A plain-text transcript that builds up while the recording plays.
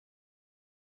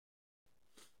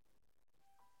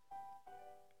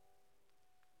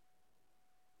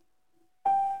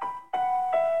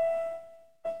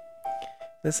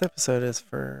This episode is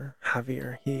for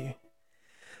Javier. He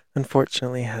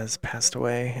unfortunately has passed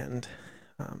away, and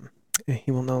he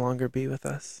will no longer be with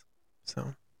us.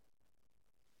 So,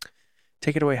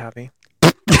 take it away, Javi.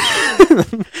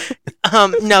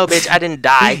 No, bitch, I didn't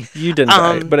die. You didn't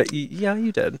die, but yeah,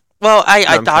 you did. Well, I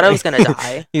I'm thought I kidding. was gonna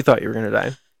die. You thought you were gonna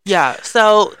die. Yeah.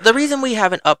 So the reason we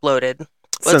haven't uploaded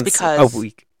was Since because a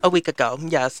week. a week ago.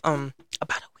 Yes. About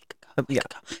a week ago.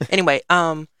 Yeah. Anyway,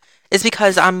 it's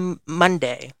because on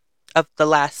Monday of the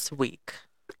last week,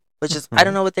 which is I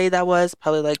don't know what day that was.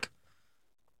 Probably like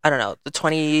I don't know, the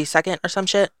 22nd or some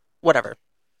shit. Whatever.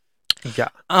 Yeah.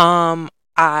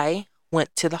 I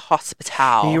went to the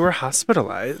hospital. You were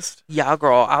hospitalized. Yeah,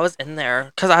 girl. I was in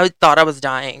there because I thought I was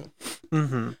dying.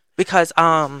 Mm-hmm. Because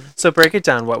So break it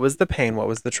down. What was the pain? What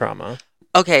was the trauma?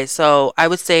 Okay, so I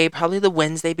would say probably the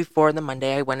Wednesday before the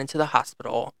Monday I went into the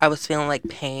hospital. I was feeling like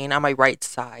pain on my right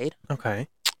side. Okay.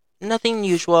 Nothing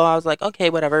unusual. I was like, okay,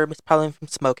 whatever. It's probably from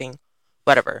smoking.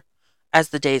 Whatever. As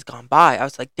the days gone by, I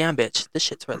was like, damn, bitch, this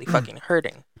shit's really fucking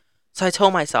hurting. So I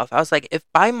told myself, I was like, if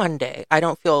by Monday I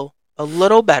don't feel a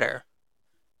little better,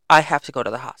 I have to go to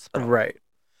the hospital. Right.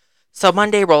 So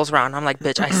Monday rolls around. I'm like,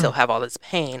 bitch, I still have all this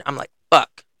pain. I'm like,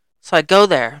 fuck. So I go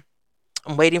there.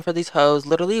 I'm waiting for these hoes,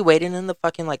 literally waiting in the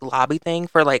fucking like lobby thing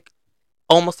for like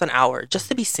almost an hour just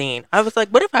to be seen. I was like,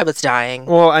 what if I was dying?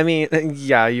 Well, I mean,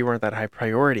 yeah, you weren't that high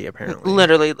priority apparently.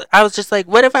 Literally, I was just like,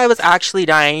 what if I was actually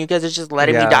dying? You guys are just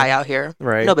letting me die out here.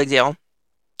 Right. No big deal.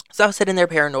 So I was sitting there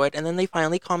paranoid, and then they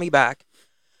finally call me back.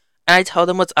 And I tell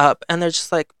them what's up, and they're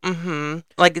just like, mm-hmm.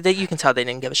 Like, you can tell they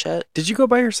didn't give a shit. Did you go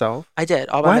by yourself? I did,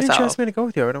 all by Why myself. didn't you ask me to go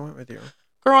with you? I would have went with you.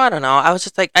 Girl, I don't know. I was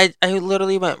just like, I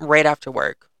literally went right after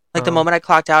work. Like, the moment I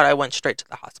clocked out, I went straight to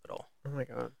the hospital. Oh, my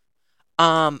God.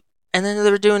 And then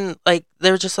they were doing, like,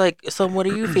 they were just like, so what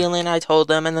are you feeling? I told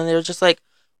them, and then they were just like,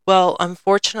 well,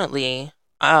 unfortunately,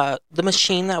 the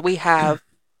machine that we have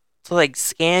to, like,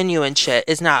 scan you and shit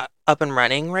is not up and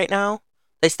running right now.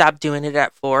 They stopped doing it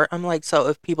at 4. I'm like, so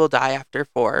if people die after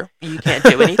 4, you can't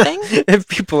do anything? If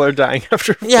people are dying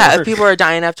after 4. Yeah, if people are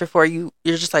dying after 4, you're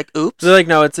just like, oops. They're like,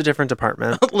 no, it's a different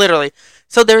department. Literally.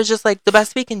 So they were just like, the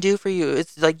best we can do for you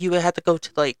is, like, you would have to go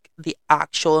to, like, the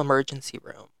actual emergency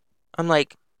room. I'm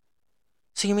like,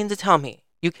 so you mean to tell me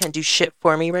you can't do shit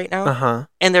for me right now? Uh-huh.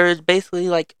 And they're basically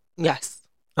like, yes.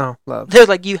 Oh, love. They're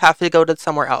like, you have to go to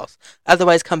somewhere else.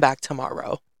 Otherwise, come back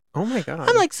tomorrow. Oh, my God.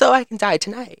 I'm like, so I can die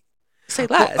tonight. Say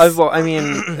less. Well, I mean,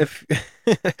 if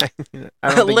I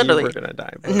don't think Literally. you were going to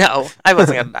die. But... No, I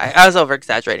wasn't going to die. I was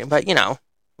over-exaggerating. But, you know,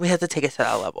 we had to take it to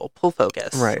that level. Pull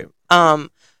focus. Right.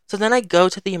 So then I go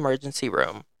to the emergency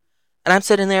room. And I'm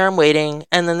sitting there, I'm waiting.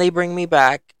 And then they bring me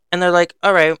back. And they're like,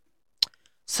 all right.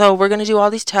 So we're going to do all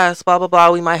these tests, blah, blah,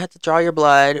 blah. We might have to draw your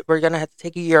blood. We're going to have to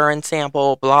take a urine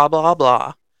sample, blah, blah,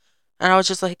 blah. And I was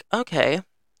just like, okay.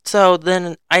 So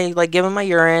then I, like, give them my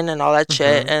urine and all that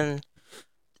shit. And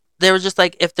they were just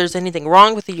like, if there's anything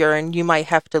wrong with the urine, you might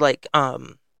have to, like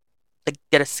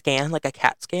get a scan, like a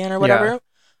CAT scan or whatever. Yeah.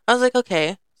 I was like,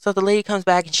 okay. So the lady comes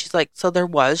back and she's like, so there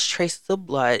was traces of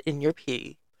blood in your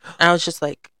pee. And I was just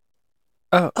like,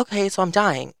 oh, okay, so I'm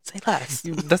dying. Say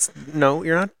less. No,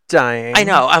 you're not dying. I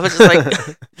know. I was just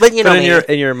like, but you know, in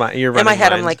your mind, in my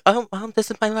head, I'm like, oh, well,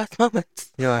 this is my last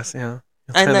moments. Your last, yeah.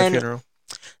 And then, the funeral.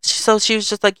 So she was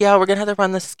just like, yeah, we're gonna have to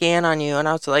run the scan on you, and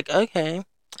I was like, okay.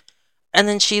 And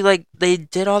then they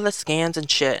did all the scans and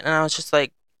shit, and I was just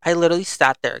like, I literally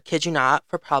sat there, kid you not,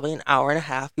 for probably an hour and a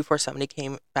half before somebody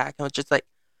came back and was just like,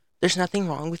 there's nothing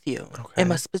wrong with you. Okay. It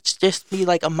must just be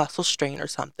like a muscle strain or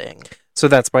something. So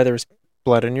that's why there was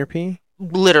blood in your pee?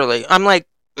 Literally. I'm like,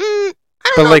 I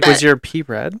don't know. But like, was your pee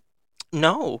red?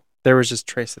 No. There was just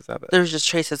traces of it. There was just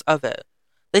traces of it.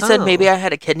 They said maybe I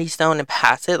had a kidney stone and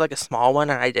passed it, like a small one,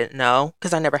 and I didn't know,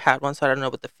 because I never had one, so I don't know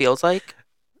what it feels like.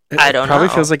 I don't know. It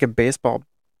probably feels like a baseball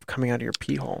coming out of your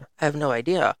pee hole. I have no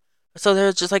idea. So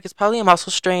they're just like, it's probably a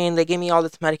muscle strain. They gave me all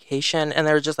this medication, and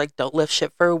they were just like, don't lift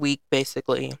shit for a week,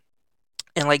 basically.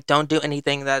 And, like, don't do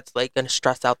anything that's, like, going to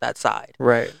stress out that side.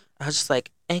 Right. I was just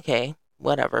like, okay,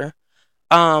 whatever.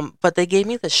 But they gave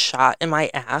me this shot in my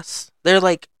ass. They're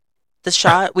like, the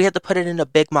shot, we had to put it in a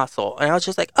big muscle. And I was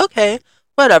just like, okay,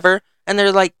 whatever. And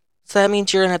they're like, so that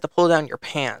means you're going to have to pull down your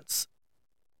pants.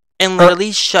 And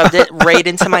literally shoved it right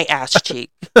into my ass cheek.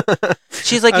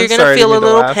 She's like, you're going to feel a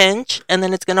little pinch, and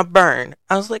then it's going to burn.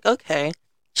 I was like, okay.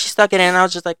 She stuck it in. I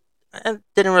was just like, I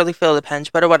didn't really feel the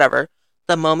pinch, but whatever.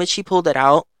 The moment she pulled it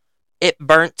out, it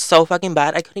burnt so fucking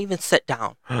bad, I couldn't even sit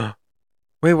down.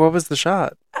 Wait, what was the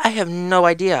shot? I have no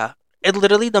idea. It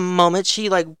literally, the moment she,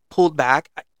 like, pulled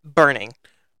back, burning.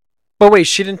 But wait,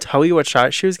 she didn't tell you what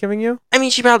shot she was giving you? I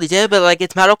mean, she probably did, but like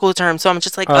it's medical terms, so I'm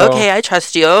just like, Oh. okay, I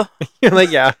trust you. You're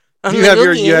like, yeah. I'm You like, have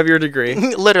okay. your degree.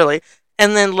 Literally.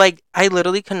 And then like I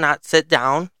literally could not sit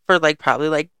down for like probably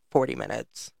like 40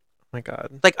 minutes. Oh my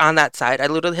God. Like on that side. I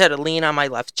literally had to lean on my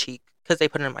left cheek because they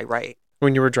put it in my right.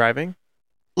 When you were driving?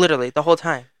 Literally the whole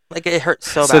time. Like it hurt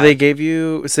so So bad.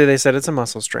 they said it's a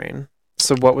muscle strain.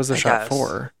 So what was the I shot guess.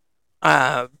 for?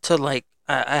 To like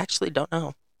I actually don't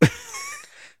know.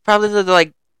 Probably to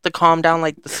like to calm down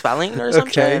like the swelling or some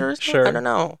Okay, shit or something. sure. I don't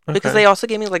know. Because Okay. they also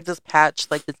gave me like this patch,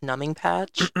 like this numbing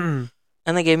patch. And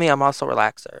they gave me a muscle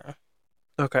relaxer.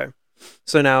 Okay.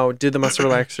 So now, did the muscle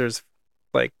relaxers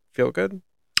like feel good?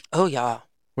 Oh yeah.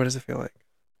 What does it feel like?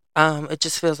 It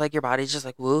just feels like your body's just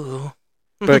like woo.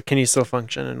 But can you still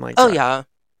function and like? Oh drive? yeah.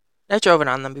 I drove it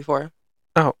on them before.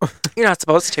 Oh. You're not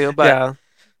supposed to, but Yeah.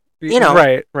 you know.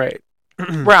 Right.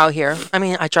 We're out here. I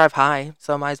mean, I drive high,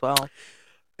 so might as well.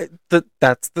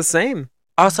 That's the same.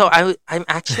 Also, I'm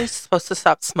actually supposed to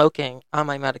stop smoking on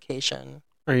my medication.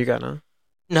 Are you gonna?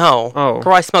 No. Oh.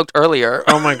 Girl, I smoked earlier.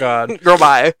 Oh my God. Girl,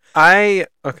 bye.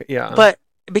 Okay. Yeah. But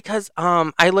because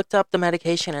I looked up the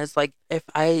medication as like if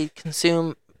I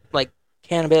consume like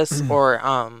cannabis or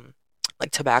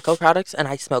like tobacco products and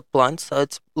I smoke blunts, so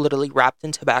it's literally wrapped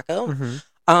in tobacco.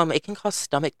 It can cause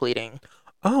stomach bleeding.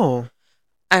 Oh.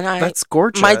 And That's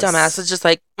gorgeous. my dumb ass is just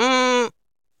like, I'm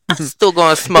still gonna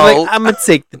You're smoke. like, I'm gonna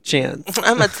take the chance.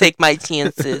 I'm gonna take my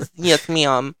chances. Yes,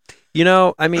 ma'am. You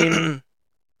know, I mean,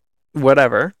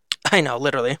 whatever. I know,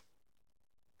 literally.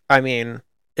 I mean,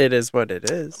 it is what it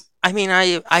is. I mean,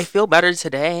 I feel better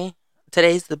today.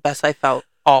 Today's the best I felt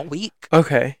all week.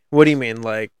 Okay. What do you mean,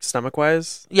 like stomach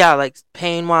wise? Yeah, like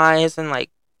pain wise and like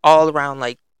all around.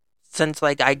 Like since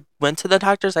like I went to the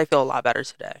doctors, I feel a lot better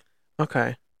today.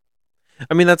 Okay.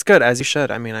 I mean, that's good, as you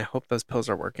should. I mean, I hope those pills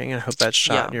are working. I hope that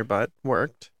shot Yeah. in your butt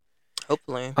worked.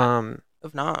 Hopefully,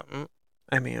 if not,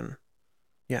 I mean,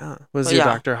 yeah. Was Well, your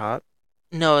yeah. doctor hot?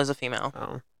 no, as a female,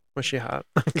 Oh, was she hot?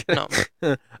 no.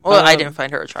 Well, I didn't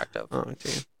find her attractive. Oh,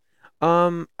 gee.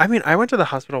 I mean, I went to the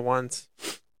hospital once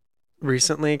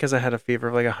recently because I had a fever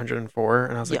of like 104,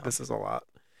 and I was like, Yeah. this is a lot.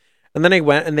 And then I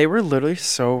went, and they were literally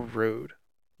so rude.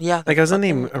 Yeah, Like, I was in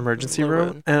the fucking emergency little room,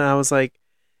 rude. and I was like,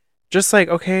 just like,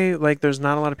 okay, like, there's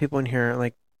not a lot of people in here.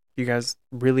 Like, you guys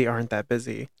really aren't that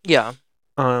busy. Yeah,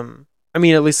 I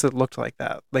mean, at least it looked like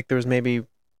that. Like, there was maybe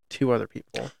 2 other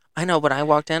people. I know. When I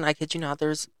walked in, I kid you not,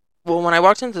 when I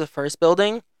walked into the first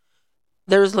building,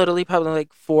 there was literally probably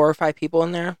like 4 or 5 people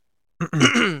in there.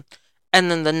 And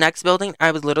then the next building,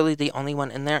 I was literally the only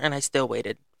one in there, and I still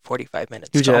waited 45 minutes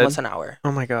You to did? almost an hour.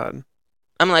 Oh my God.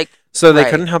 I'm like, So they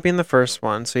Right. couldn't help you in the first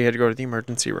one, so you had to go to the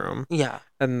emergency room. yeah,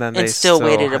 And then they and still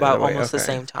waited had to about wait. almost the Okay.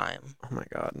 same time. Oh my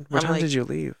God. What I'm time like- did you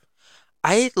leave?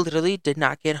 I literally did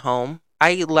not get home.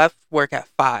 I left work at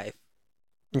 5,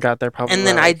 You got there probably. and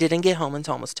then like- I didn't get home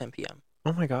until almost 10 p.m.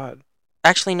 Oh my God.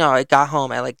 Actually, no, I got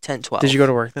home at like 10, 12. Did you go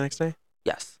to work the next day?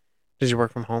 Yes. Did you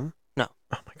work from home? No.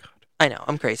 Oh my God. I know,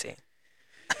 I'm crazy.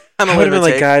 I'm a I would have been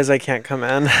like, lunatic. guys, I can't come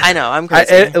in. I know, I'm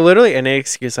crazy. Literally any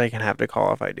excuse I can have to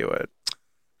call if I do it.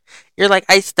 You're like,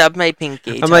 I stubbed my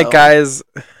pinky I'm toe, like, guys,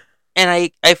 and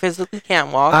I physically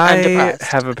can't walk. I'm I depressed.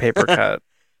 have a paper cut,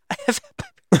 I have,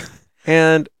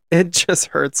 and it just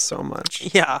hurts so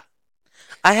much. yeah.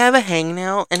 I have a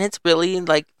hangnail, and it's really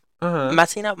like Uh-huh.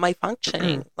 messing up my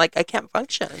functioning. Like I can't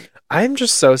function. I'm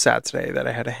just so sad today that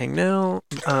I had a hangnail.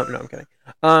 No, I'm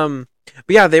kidding.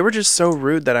 But yeah, they were just so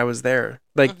rude that I was there.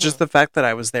 Like, just the fact that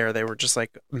I was there, they were just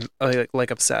like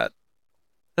upset.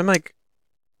 I'm like,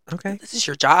 okay. This is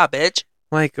your job, bitch.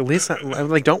 Like, at least, I'm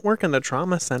like, don't work in the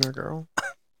trauma center, girl.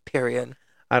 Period.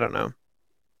 I don't know.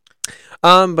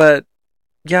 But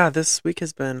yeah, this week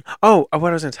has been. Oh, what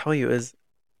I was gonna tell you is,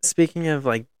 speaking of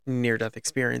like near-death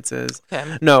experiences.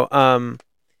 Okay. No,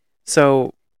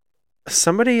 so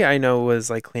somebody I know was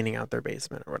like cleaning out their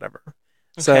basement or whatever.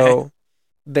 So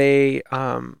they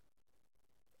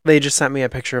just sent me a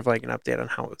picture of like an update on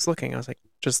how it was looking. I was like,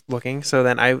 just looking. So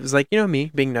then I was like,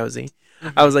 me being nosy,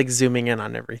 I was like zooming in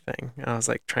on everything. I was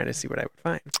like trying to see what I would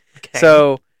find. Okay.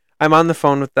 So I'm on the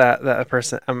phone with that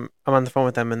person. I'm on the phone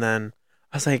with them, and then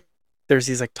I was like, there's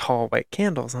these like tall white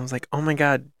candles. And I was like, oh my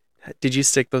God, did you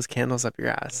stick those candles up your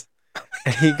ass?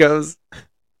 And he goes,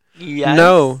 yes.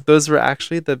 no, those were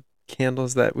actually the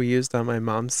candles that we used on my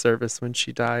mom's service when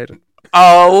she died.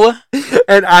 Oh.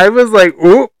 And I was like,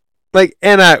 oop. Like,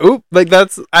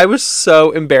 I was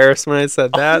so embarrassed when I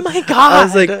said that. Oh my God. I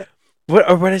was like, what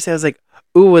did I say? I was like,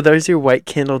 ooh, are those your white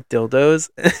candle dildos?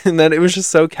 And then it was just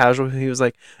so casual. He was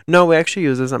like, no, we actually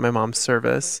use this at my mom's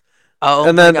service. oh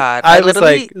And my then God. I was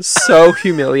literally, like so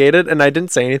humiliated, and I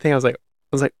didn't say anything. I was like,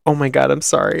 was like, oh my God, I'm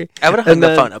sorry. I would have hung And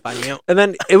the phone then, up on you. and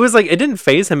then it was like, it didn't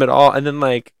phase him at all. And then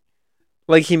like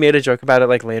he made a joke about it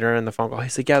like later in the phone call.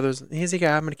 He's like, yeah,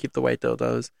 I'm gonna keep the white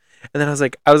dildos. And then I was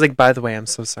like, by the way, I'm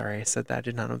so sorry I said that. I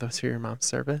did not know those were your mom's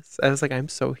service. I was like, I'm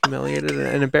so humiliated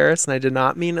and embarrassed, and I did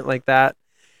not mean it like that.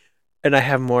 And I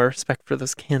have more respect for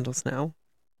those candles now.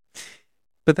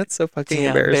 But that's so fucking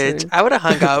Damn, bitch. embarrassing. I would have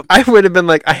hung up. I would have been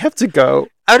like, I have to go.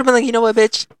 I would have been like, you know what,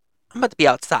 bitch? I'm about to be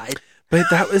outside. But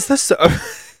that was the so.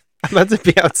 I'm about to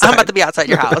be outside. I'm about to be outside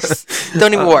your house.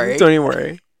 Don't even worry. Don't even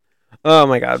worry. Oh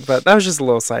my God. But that was just a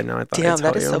little side note I thought Damn, I'd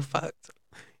tell that is you. so fucked.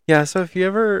 Yeah, so if you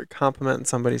ever compliment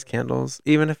somebody's candles,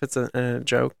 even if it's a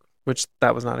joke, which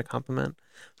that was not a compliment,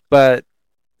 but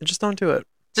just don't do it.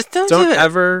 Just don't do it.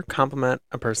 Ever compliment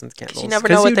a person's candles. You never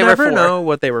know what they were for. You never know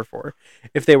what they were for.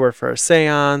 If they were for a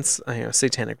seance,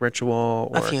 satanic ritual,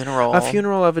 or a funeral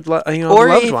of a or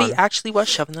loved if one. he actually was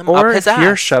shoving them or up his if ass.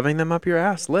 you're shoving them up your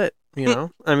ass, lit.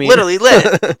 I mean, literally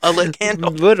lit. A lit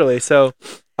candle. Literally. So,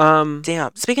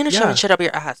 damn. Speaking of shoving shit up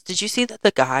your ass, did you see that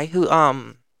the guy who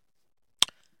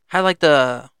had like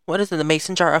the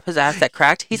mason jar up his ass that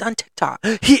cracked? He's on TikTok.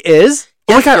 He is?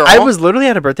 Oh Yes, my God, girl. I was literally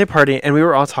at a birthday party and we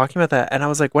were all talking about that, and I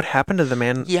was like, what happened to the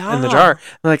man in the jar? And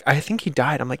like, I think he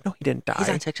died. I'm like, no, he didn't die. He's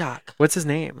on TikTok. What's his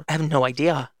name? I have no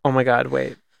idea. Oh my God,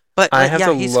 wait. But I have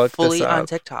to he's look fully this up. on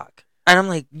TikTok. And I'm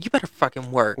like, you better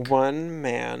fucking work. One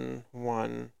man,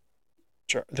 one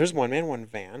jar. There's one man, one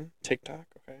van. TikTok,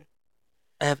 okay.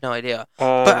 I have no idea.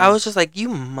 But I was just like, you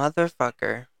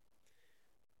motherfucker.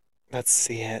 Let's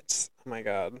see it. Oh my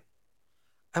God.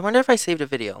 I wonder if I saved a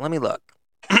video. Let me look.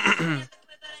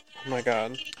 Oh my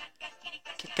God.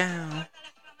 Get down.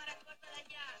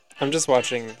 I'm just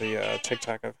watching the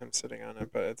TikTok of him sitting on it,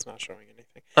 but it's not showing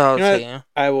anything. Oh, okay.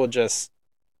 I will just...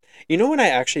 You know when I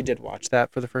actually did watch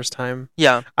that for the first time?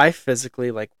 Yeah. I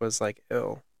physically was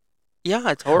ill.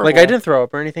 Yeah, it's horrible. Like, I didn't throw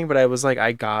up or anything, but I was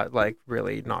I got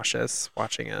really nauseous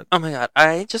watching it. Oh my God.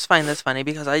 I just find this funny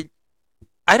because I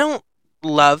don't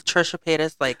love Trisha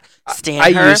Paytas, stan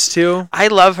her. I used to. I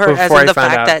love her as in the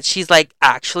fact that she's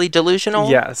actually delusional.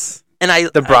 Yes. And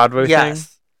the Broadway thing.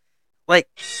 Yes. Like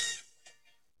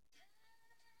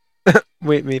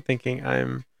wait, me thinking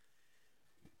I'm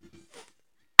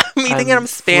thinking I'm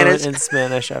Spanish. In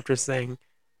Spanish after saying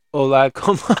Hola,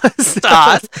 ¿cómo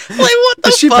estás? What the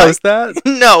Did she fuck? post that?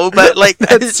 No, but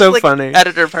that's so funny.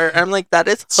 Editor of her. I'm like, that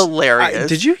is hilarious.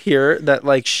 Did you hear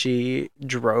that she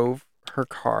drove her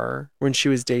car when she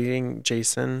was dating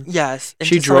Jason? Yes.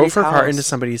 She drove her car into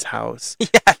somebody's house.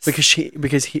 Yes.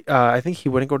 Because he I think he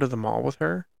wouldn't go to the mall with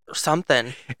her. Or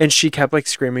something. And she kept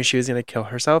screaming she was gonna kill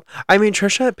herself. I mean,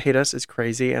 Trisha Paytas is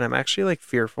crazy, and I'm actually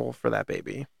fearful for that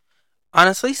baby.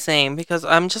 Honestly, same, because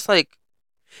I'm just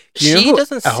she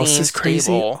doesn't else seem is crazy.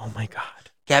 stable. Oh my God.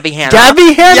 Gabby Hanna.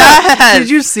 Yes! Did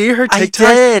you see her TikTok?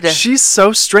 I did. She's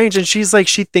so strange, and she's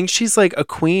she thinks she's a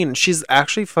queen. She's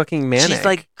actually fucking manic.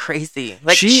 She's crazy.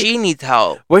 She needs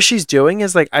help. What she's doing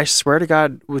is I swear to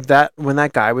God, when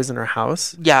that guy was in her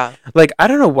house. Yeah. I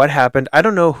don't know what happened. I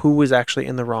don't know who was actually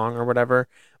in the wrong or whatever,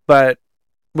 but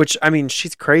which I mean,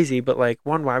 she's crazy, but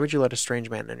one, why would you let a strange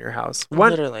man in your house?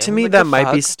 One, literally. To me, that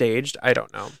might be staged. I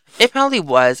don't know. It probably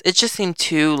was. It just seemed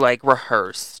too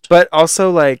rehearsed. But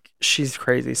also she's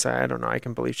crazy, so I don't know. I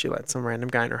can believe she let some random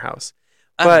guy in her house.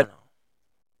 I don't know.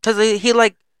 Because he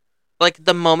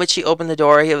the moment she opened the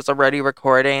door, he was already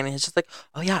recording, and he's just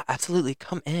oh yeah, absolutely,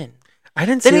 come in. I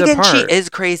didn't see the part. Then again, she is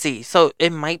crazy, so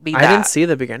it might be that. I didn't see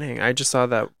the beginning. I just saw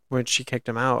that when she kicked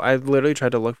him out. I literally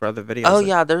tried to look for other videos. Oh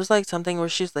yeah, there was something where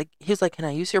he was like, can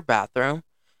I use your bathroom?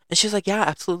 And she's like, yeah,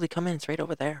 absolutely, come in. It's right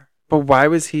over there. But why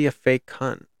was he a fake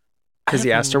cunt? Because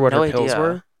he asked her what her pills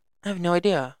were? I have no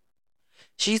idea.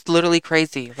 She's literally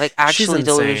crazy. Actually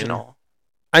delusional.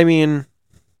 I mean,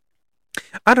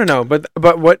 I don't know, but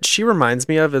what she reminds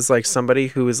me of is somebody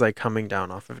who is coming down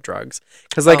off of drugs.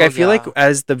 Because I feel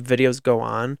as the videos go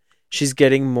on, she's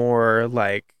getting more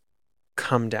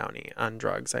come downy on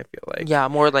drugs. I feel yeah,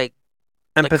 more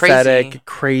empathetic,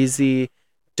 crazy,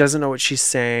 doesn't know what she's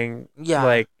saying.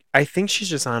 Yeah, I think she's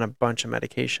just on a bunch of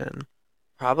medication.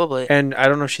 Probably. And I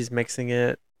don't know if she's mixing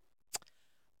it.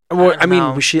 Well, I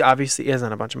mean, she obviously is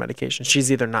on a bunch of medication. She's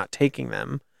either not taking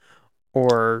them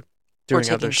or doing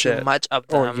taking other shit. Too much of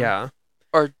them. Or, yeah.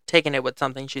 Or taking it with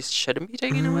something she shouldn't be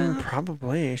taking it with.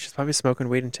 Probably. She's probably smoking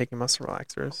weed and taking muscle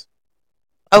relaxers.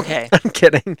 Okay. I'm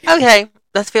kidding. Okay.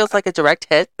 That feels like a direct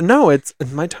hit. No,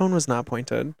 my tone was not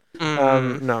pointed. No,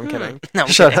 I'm kidding. No, I'm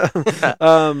Shut kidding.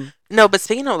 up. No, but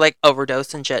speaking of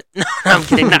overdose and shit. No, I'm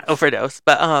kidding. Not overdose.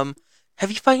 But have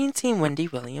you fucking seen Wendy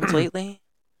Williams lately?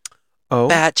 Oh.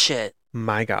 Bad shit.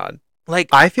 My God.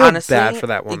 I feel honestly, bad for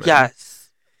that woman.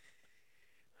 Yes.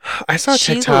 I saw a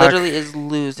She TikTok. literally is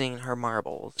losing her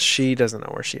marbles. She doesn't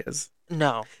know where she is.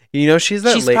 No. You know, she's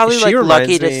that She's late. probably She like lucky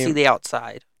reminds to see me. the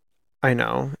outside. I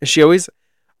know. She always.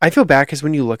 I feel bad because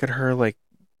when you look at her, like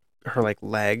her like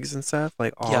legs and stuff,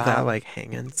 like all that Yeah. like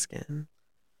hanging skin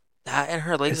That and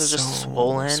her legs is are so just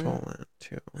swollen. swollen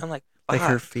too. I'm like, Like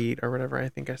her fuck. feet or whatever. I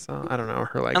think I saw. I don't know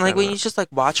her And legs. I like don't when know. you just like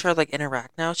watch her like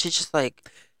interact now, she's just like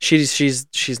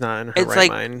She's not in her it's right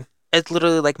like mind. it's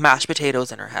literally like mashed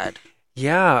potatoes in her head.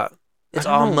 Yeah, I It's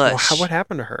don't all know mush. what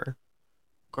happened to her.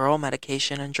 Girl,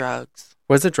 medication and drugs.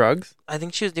 Was it drugs? I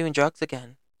think she was doing drugs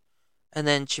again. And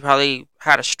then she probably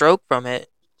had a stroke from it,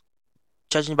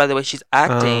 judging by the way she's Oh,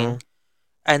 acting.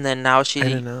 And then now I she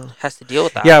don't know. has to deal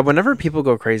with Yeah, that. whenever people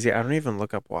go crazy, I don't even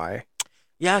look up why.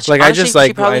 Yeah, Like I just honestly, she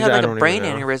like probably had I like a don't even brain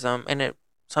know. aneurysm, and it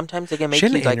sometimes they can She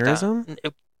make had you an like that.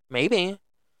 aneurysm? Maybe,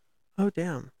 Oh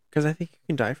damn. Because I think you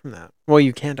can die from that. Well,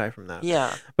 you can die from that.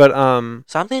 yeah, But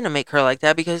something to make her like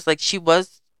that because like she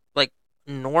was like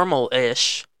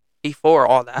normal-ish before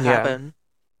all that yeah. happened.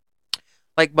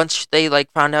 Like once they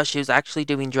like found out she was actually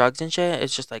doing drugs and shit,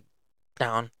 it's just like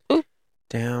down. Oop.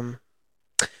 Damn.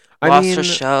 I Lost her mean,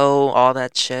 show, all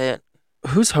that shit.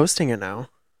 who's hosting it now?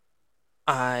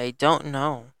 I don't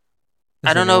know. I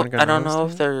Is don't know. anyone I gonna don't host know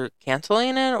if it? they're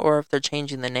canceling it or if they're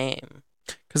changing the name.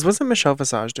 Because wasn't Michelle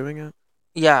Visage doing it?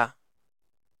 Yeah,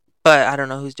 but I don't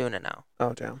know who's doing it now.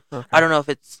 Oh damn. I Okay. don't know if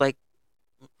it's like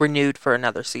renewed for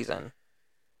another season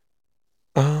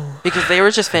Oh, because they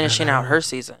were just I don't finishing out know. her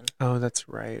season Oh, that's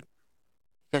right.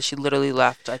 because she literally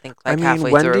left. I think I like mean,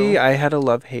 halfway Wendy, through. I had a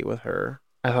love hate with her.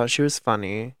 I thought she was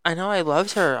funny. I know I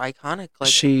loved her, iconic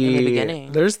like in the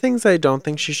beginning. There's things I don't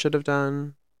think she should have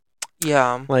done.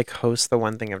 Yeah. Like host the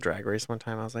one thing of Drag Race one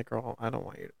time. I was like, girl, I don't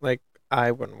want you. Like, I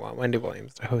wouldn't want Wendy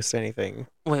Williams to host anything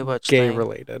Wait, which gay thing?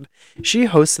 related. She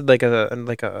hosted like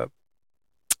a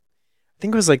I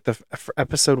think it was like the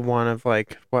episode one of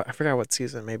like what I forgot what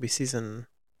season, maybe season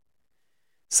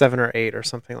 7 or 8 or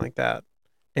something like that.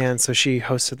 And so she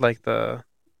hosted like the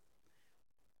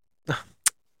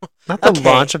not the Okay.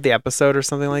 launch of the episode or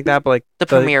something like that, but like The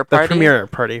premiere the party. premiere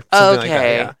party, something like that.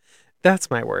 Okay. Yeah, that's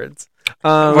my words.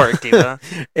 Um, Work diva.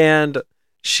 and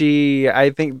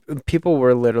I think people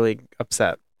were literally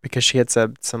upset because she had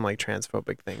said some like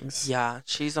transphobic things. Yeah,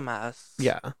 she's a mess.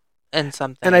 Yeah, And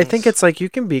some and I think things. it's like you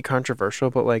can be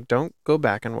controversial, but like don't go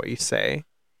back on what you say.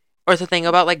 Or the thing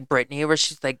about like Britney where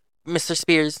she's like Mr.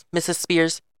 Spears, Mrs.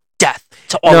 Spears, death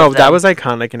to all No, of that them. was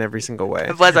iconic in every single way.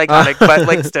 It was iconic, but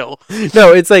like still.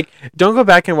 No, it's like don't go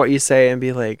back on what you say and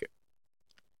be like,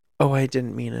 "Oh, I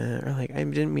didn't mean it," or like, "I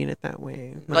didn't mean it that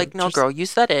way." Like, no, just, girl, you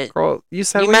said it. girl, you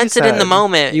said You what you meant it in the said.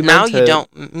 moment. You Now meant you it.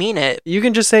 don't mean it. You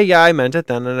can just say, "Yeah, I meant it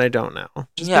then, and I don't now."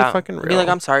 Just be Yeah. fucking real. Be like,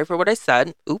 I'm sorry for what I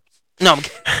said. Oops. No, I'm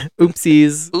kidding.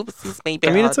 Oopsies. Oopsies, my I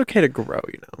bad. mean, it's okay to grow,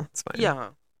 It's fine. Yeah.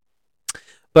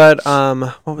 But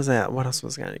what was that? What else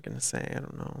was I gonna say? I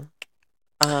don't know.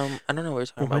 I don't know what we're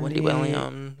talking about. Wendy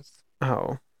Williams.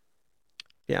 Oh,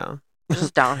 yeah.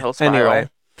 Just downhill spiral. Anyway,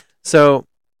 so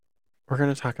we're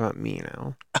gonna talk about me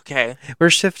now. Okay. We're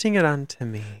shifting it on to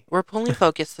me. We're pulling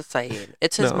focus to Saeed.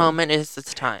 It's his No. moment. It's his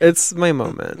time. It's my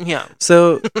moment. Yeah.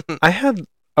 So I had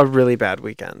a really bad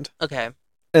weekend, Okay.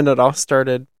 and it all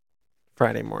started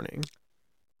Friday morning.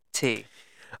 T.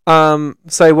 So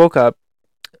I woke up,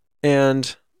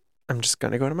 and I'm just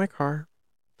gonna go to my car.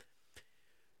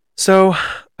 So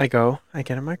I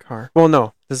get in my car. Well,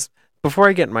 no, before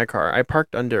I get in my car, I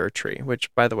parked under a tree,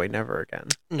 which, by the way, never again.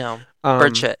 No. Um,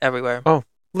 Bird shit everywhere. Oh,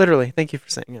 literally. Thank you for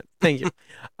saying it. Thank you.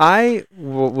 I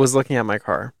was looking at my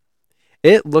car.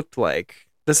 It looked like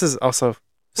this is also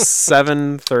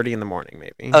 7:30 in the morning,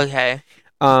 maybe. Okay.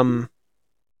 Um,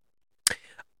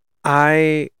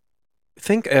 I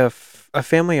think if a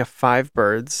family of 5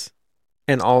 birds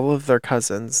and all of their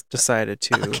cousins decided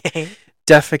to Okay.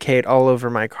 defecate all over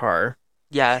my car.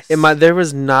 Yes. There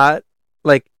was not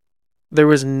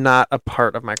a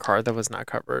part of my car that was not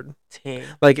covered. T.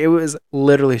 Like it was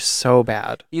literally so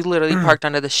bad. You literally parked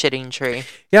under the shitting tree.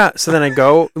 Yeah, so then I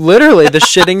go literally the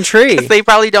shitting tree. 'Cause they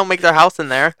probably don't make their house in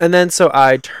there. And then so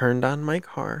I turned on my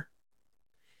car.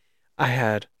 I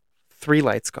had 3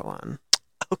 lights go on.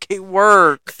 Okay,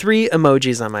 work. 3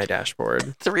 emojis on my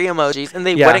dashboard. 3 emojis, and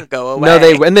they Yeah. wouldn't go away. No,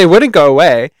 they wouldn't go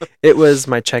away. It was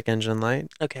my check engine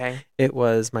light. Okay. It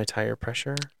was my tire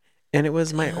pressure. And it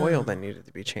was my oil Damn. that needed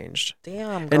to be changed.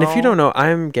 Damn, girl. And if you don't know,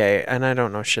 I'm gay and I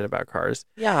don't know shit about cars.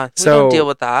 Yeah, we So- don't deal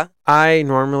with that. I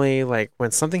normally, like,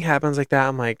 when something happens like that,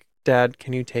 I'm like, Dad,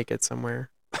 can you take it somewhere?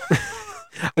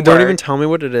 Don't even Word. tell me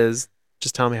what it is.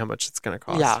 Just tell me how much it's going to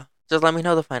cost. Yeah, just let me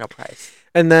know the final price.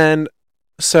 And then,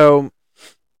 so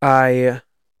I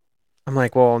I'm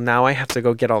like, well, now I have to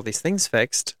go get all these things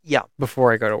fixed Yeah.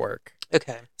 before I go to work.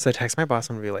 Okay. So I text my boss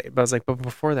I'm gonna be late. But I was like, but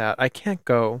before that, I can't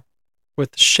go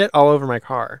with shit all over my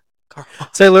car. Car-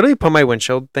 So I literally put my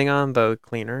windshield thing on, the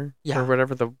cleaner or Yeah.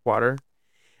 whatever, the water,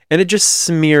 and it just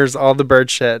smears all the bird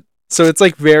shit. So it's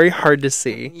like very hard to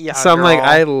see. Yeah, So I'm like, girl.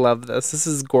 I love this. This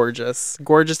is gorgeous.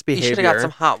 Gorgeous You should have got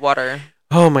some behavior. hot water.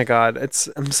 Oh my god. It's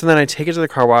so then I take it to the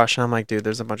car wash and I'm like, dude,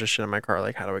 there's a bunch of shit in my car.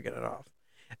 Like, how do I get it off?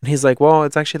 And he's like, well,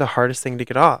 it's actually the hardest thing to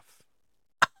get off.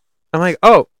 I'm like,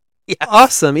 oh, Yes.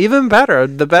 awesome, even better.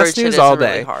 The best Bird shit news is all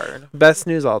really day. hard. Best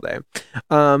news all day.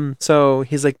 So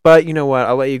he's like, but you know what?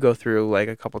 I'll let you go through like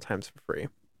a couple times for free.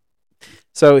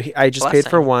 So I just paid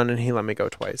for Blessing. one, and he let me go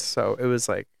twice. So it was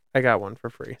like I got one for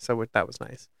free. So that was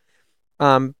nice.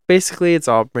 Basically, it's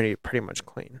all pretty much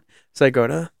clean. So I go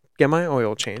to get my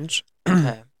oil change.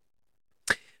 Okay.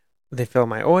 They fill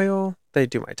my oil. They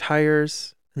do my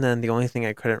tires, and then the only thing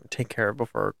I couldn't take care of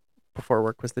before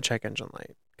work was the check engine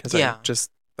light because I Yeah. just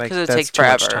like Because it that's takes too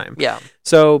much forever. time. Yeah.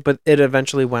 So, but it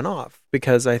eventually went off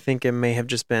because I think it may have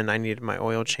just been I needed my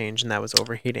oil change and that was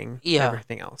overheating Yeah.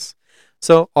 everything else.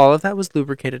 So all of that was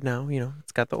lubricated now. You know,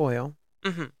 it's got the oil.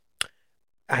 Mm-hmm.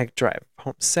 I drive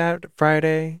home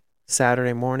Friday,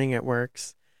 Saturday morning it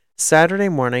works. Saturday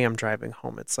morning I'm driving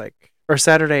home. It's like or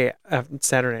Saturday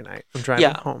night I'm driving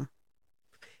Yeah. home.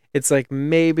 It's like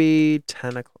maybe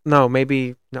 10 o'clock. No,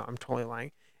 maybe no. I'm totally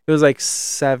lying. It was like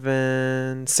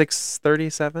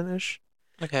 6:37 ish.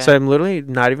 Okay. So I'm literally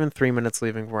not even 3 minutes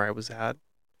leaving where I was at.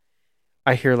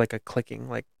 I hear like a clicking,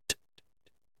 like,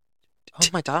 Oh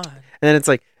my god. and then it's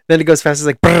like, then it goes fast. It's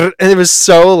like, brrr, and it was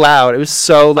so loud. It was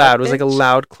so loud. It was like a Bitch.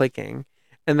 loud clicking.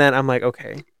 And then I'm like,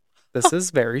 okay, this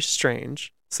is very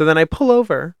strange. So then I pull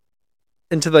over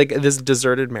into like this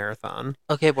deserted marathon,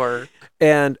 Okay, work.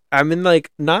 and I'm in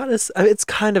like not as it's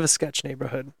kind of a sketch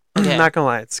neighborhood. Okay. Not gonna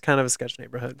lie, it's kind of a sketch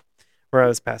neighborhood where I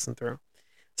was passing through.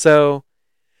 So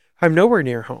I'm nowhere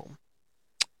near home.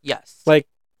 Yes. Like,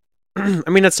 I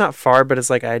mean, it's not far, but it's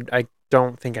like I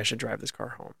don't think I should drive this car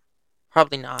home.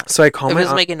 Probably not. So I call If my it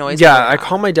was making noise. yeah, probably I not.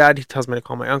 call my dad. He tells me to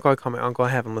call my uncle. I call my uncle. I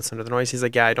have him listen to the noise. He's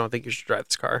like, yeah, I don't think you should drive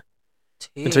this car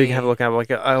until you can have a look at it.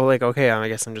 Like, I like, okay, I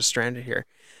guess I'm just stranded here.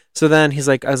 So then he's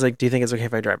like, I was like, do you think it's okay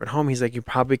if I drive it home? He's like, you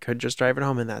probably could just drive it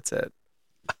home and that's it.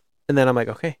 And then I'm like,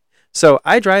 okay. So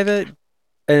I drive it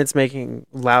and it's making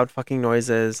loud fucking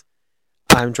noises.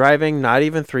 I'm driving not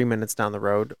even 3 minutes down the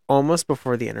road, almost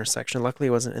before the intersection. Luckily,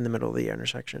 it wasn't in the middle of the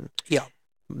intersection. Yeah.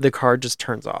 The car just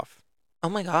turns off Oh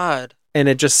my god. and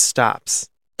it just stops.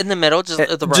 In the middle, just It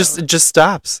of the road. just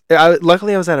stops.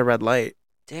 Luckily, I was at a red light,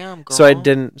 Damn, girl. so I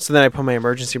didn't. So then I put my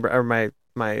emergency or my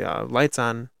lights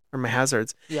on or my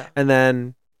hazards, Yeah. and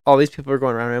then all these people are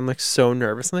going around me. I'm like so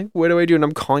nervous. I'm like, what do I do? And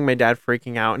I'm calling my dad,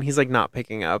 freaking out, and he's like not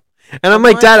picking up. And I'm Oh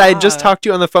like, my Dad, I just God. talked to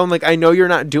you on the phone. Like, I know you're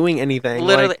not doing anything.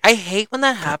 Literally, Like, I hate when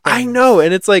that happens. I know,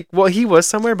 and it's like, well, he was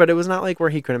somewhere, but it was not like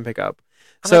where he couldn't pick up.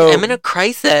 I'm So like, I'm in a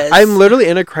crisis. I'm literally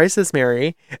in a crisis,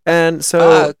 Mary, and so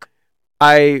Fuck.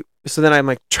 so then I'm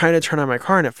like trying to turn on my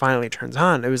car, and it finally turns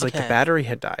on. It was like the Okay. battery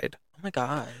had died. Oh my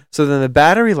god. So then the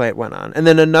battery light went on, and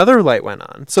then another light went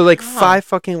on. So like Huh. 5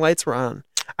 fucking lights were on.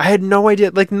 I had no idea.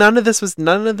 Like none of this was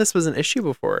an issue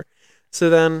before. So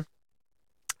then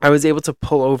I was able to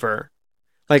pull over.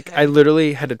 Like Okay. I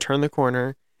literally had to turn the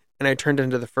corner, and I turned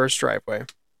into the first driveway,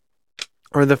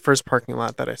 or the first parking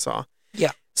lot that I saw.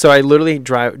 Yeah. So I literally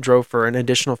drove for an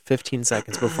additional 15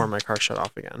 seconds before my car shut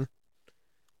off again.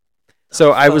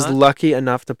 So I was Fuck. lucky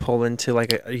enough to pull into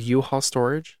like a U-Haul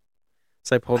storage.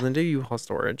 So I pulled into U-Haul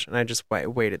storage and I just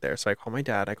waited there. So I call my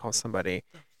dad. I call somebody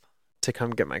to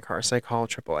come get my car. So I call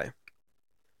AAA.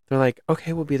 They're like,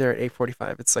 okay, we'll be there at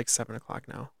 8:45. It's like 7 o'clock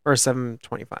now, or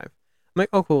 7:25. I'm like,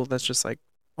 oh, cool. That's just like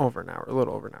over an hour, a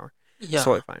little over an hour. Yeah. It's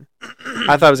totally fine.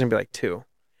 I thought it was going to be like 2.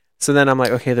 So then I'm like,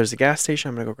 okay, there's a gas station.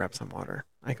 I'm going to go grab some water.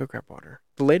 I go grab water.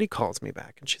 The lady calls me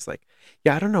back and she's like,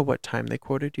 yeah, I don't know what time they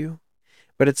quoted you,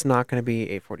 but it's not going to be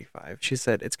 8:45. She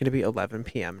said it's going to be 11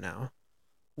 p.m. now.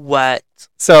 What?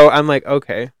 So I'm like,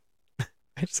 okay. I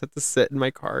just have to sit in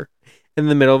my car in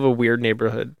the middle of a weird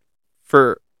neighborhood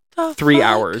for The 3 fuck?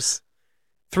 hours.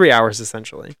 3 hours,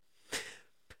 essentially.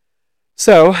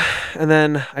 So, and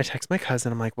then I text my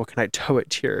cousin. I'm like, well, can I tow it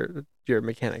to your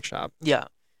mechanic shop? Yeah.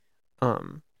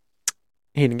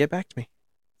 He didn't get back to me.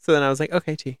 So then I was like,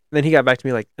 okay, T. And then he got back to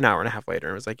me like an hour and a half later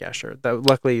and was like, yeah, sure.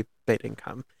 Luckily, they didn't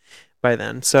come by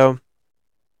then. So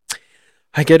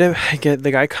the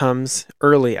guy comes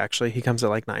early, actually. He comes at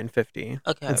like 9:50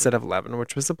 Okay. instead of 11,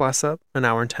 which was a bless up. An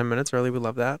hour and 10 minutes early. We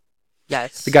love that.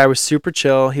 Yes. The guy was super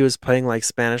chill. He was playing like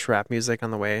Spanish rap music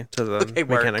on the way to the Okay,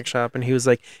 work. mechanic shop. And he was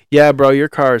like, yeah, bro, your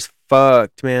car is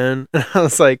fucked, man. And I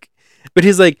was like, but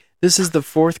he's like, This is the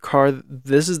fourth car.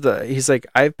 He's like,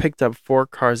 I've picked up 4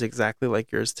 cars exactly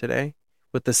like yours today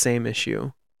with the same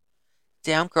issue.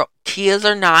 Damn, girl. Kias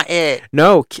are not it.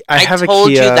 No, I I have a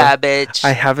told you Kia. that, bitch.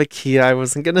 I have a Kia. I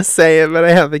wasn't gonna say it, but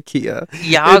I have a Kia.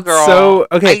 Yeah, It's girl. so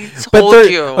okay. I But told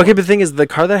you. the thing is, the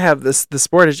car that I have, the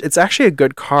Sportage, it's actually a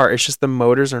good car. It's just the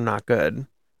motors are not good.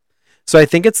 So I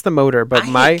think it's the motor. But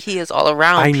I hate Kias all I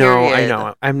around, know, I period.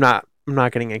 know. I'm not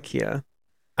getting a Kia.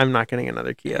 I'm not getting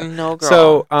another Kia. No,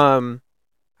 So girl.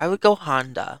 I would go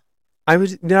Honda. I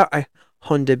would no, I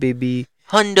Honda baby.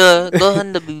 Honda. Go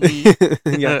Honda, baby.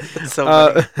 Yeah. It's so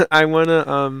funny.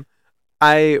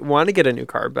 I want to get a new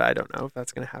car, but I don't know if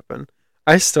that's gonna happen.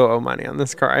 I still owe money on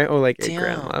this car. I owe like 8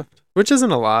 grand Damn. left, which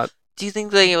isn't a lot. Do you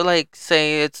think they like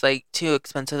say it's like too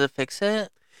expensive to fix it?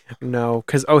 No,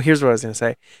 because here's what I was gonna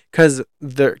say. Because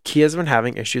the Kia's been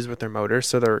having issues with their motors,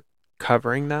 so they're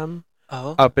covering them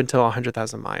Oh, up until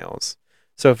 100,000 miles.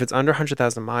 So if it's under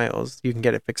 100,000 miles, you can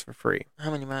get it fixed for free.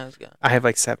 how many miles you I have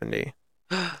like 70,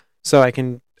 so I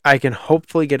can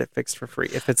hopefully get it fixed for free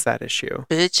if it's that issue.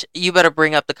 Bitch, you better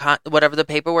bring up whatever the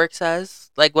paperwork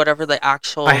says, like whatever the I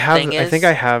actual have. thing I is. think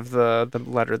I have the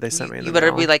letter they sent me in You the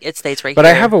better be mail. like, it states right But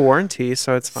here. I have a warranty,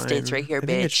 so it's fine. States right here, I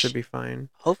think it bitch. should be fine.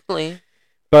 Hopefully.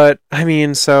 But I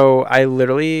mean, so I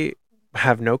literally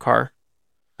have no car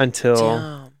until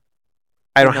Damn.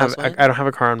 I Who don't have knows when? I don't have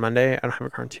a car on Monday. I don't have a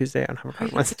car on Tuesday. I don't have a How car are on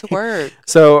you gonna get to Wednesday. work?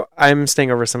 So I'm staying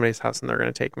over at somebody's house and they're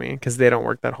gonna take me because they don't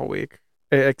work that whole week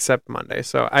except Monday.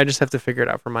 So I just have to figure it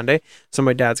out for Monday. So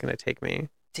my dad's gonna take me.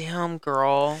 Damn,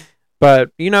 girl.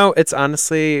 But it's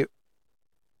honestly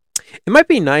it might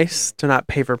be nice to not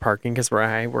pay for parking because where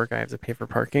I work I have to pay for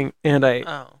parking and I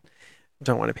Oh.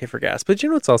 don't want to pay for gas. But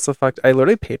what's also fucked? I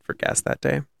literally paid for gas that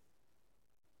day.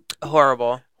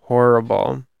 Horrible.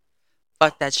 Horrible.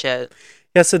 Fuck that shit.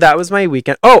 Yeah, so that was my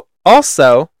weekend. Oh,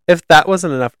 also, if that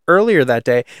wasn't enough, earlier that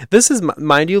day, this is,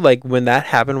 mind you, like when that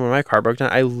happened, when my car broke down,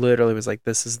 I literally was like,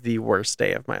 this is the worst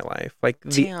day of my life. Like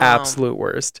the Damn. absolute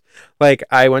worst. Like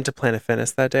I went to Planet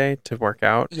Fitness that day to work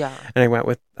out Yeah. and I went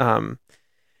with um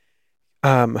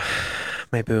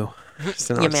my boo. Just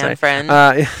don't know Your what to man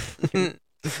say.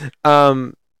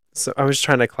 friend. So I was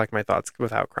trying to collect my thoughts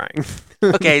without crying.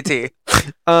 Okay, T.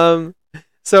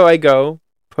 So I go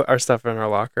put our stuff in our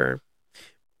locker.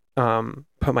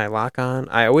 Put my lock on.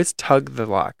 I always tug the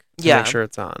lock to Yeah. make sure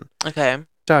it's on. Okay.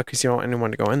 Duh, because you don't want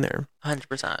anyone to go in there.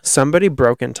 100%. Somebody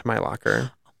broke into my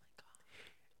locker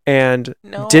and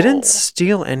No. didn't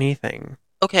steal anything.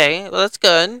 Okay, well that's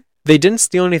good. They didn't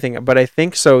steal anything, but I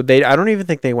think so. I don't even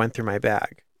think they went through my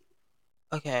bag.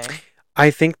 Okay. I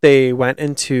think they went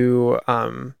into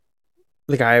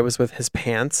the guy I was with his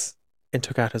pants and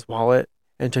took out his wallet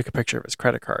and took a picture of his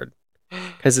credit card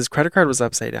because his credit card was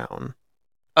upside down.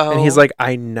 Oh. And he's like,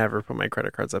 I never put my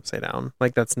credit cards upside down.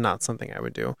 Like that's not something I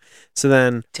would do. So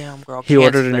then Damn, girl. he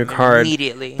ordered cancel a new them card.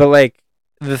 immediately. But like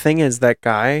the thing is that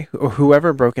guy or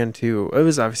whoever broke into it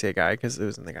was obviously a guy because it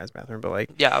was in the guy's bathroom. But like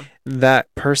yeah.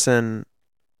 that person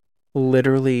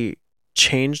literally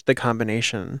changed the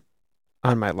combination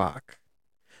on my lock.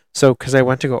 So because I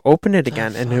went to go open it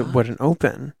again and it wouldn't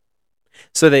open.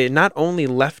 So they not only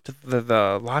left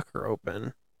the locker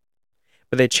open,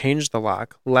 but they changed the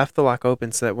lock, left the lock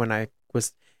open so that when I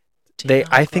was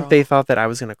I think they thought that I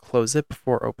was going to close it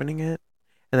before opening it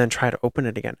and then try to open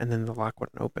it again and then the lock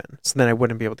wouldn't open. So then I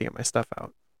wouldn't be able to get my stuff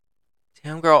out.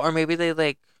 Damn, girl. Or maybe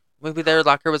maybe their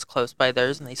locker was close by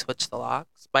theirs and they switched the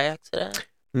locks by accident.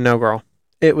 No, girl.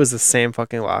 It was the same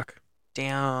fucking lock.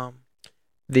 Damn.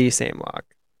 The same lock.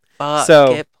 Fuck. So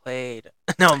Get played.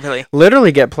 No, really.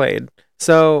 literally get played.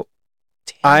 So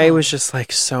Damn. I was just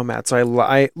like so mad. So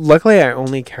I luckily I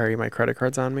only carry my credit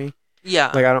cards on me.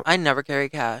 Yeah. Like I never carry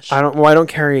cash. I don't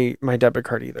carry my debit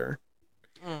card either.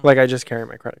 Like I just carry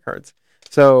my credit cards.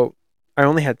 So I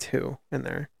only had 2 in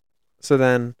there. So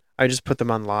then I just put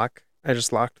them on lock. I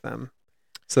just locked them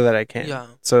so that I can. Yeah.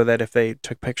 So that if they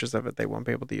took pictures of it, they won't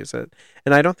be able to use it.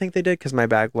 And I don't think they did because my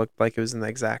bag looked like it was in the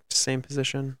exact same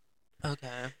position.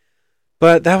 Okay.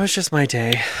 But that was just my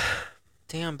day.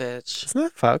 Damn, bitch. Isn't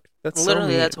that fucked? That's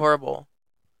Literally, so that's horrible.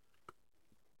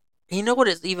 You know what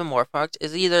is even more fucked?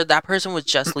 Is either that person was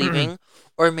just leaving,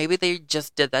 or maybe they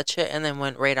just did that shit and then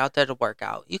went right out there to work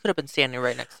out. You could have been standing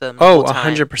right next to them the whole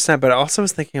time. 100%. But I also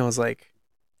was thinking, I was like,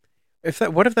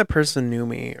 what if that person knew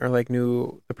me or like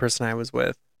knew the person I was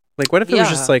with? Like, what if it was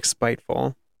just like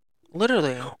spiteful?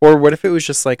 Literally. Or what if it was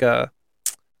just like a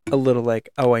little like,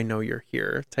 oh, I know you're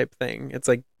here type thing? It's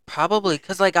like Probably,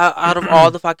 because like out of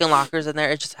all the fucking lockers in there,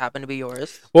 it just happened to be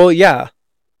yours. well, yeah.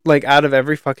 Like, out of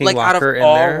every fucking Like, out of locker in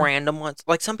all there. random ones.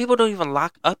 Like, some people don't even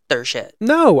lock up their shit.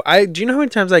 No, do you know how many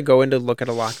times I go in to look at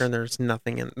a locker and there's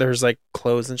nothing in, there's like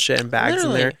clothes and shit and bags in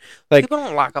there. Literally. Like, People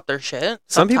don't lock up their shit.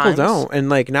 some people Sometimes. don't. And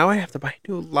like, now I have to buy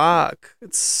a new lock.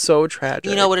 It's so tragic.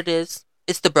 You know what it is?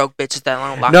 It's the broke bitches that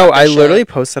don't lock No, up their I shit. literally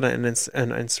posted it on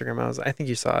Instagram. I think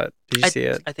you saw it. Did you see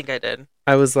it? I think I did.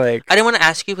 I was like, I didn't want to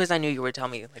ask you because I knew you would tell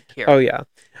me, like, here. oh yeah.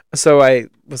 So I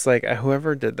was like,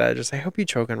 whoever did that, just I hope you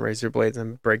choke on razor blades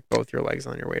and break both your legs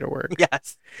on your way to work.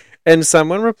 Yes. And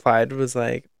someone replied, was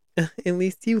like, at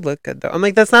least you look good though. I'm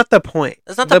like, that's not the point.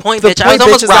 That's not the point, the bitch. point, I was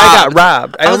almost bitch, is robbed. I got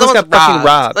robbed. I almost got fucking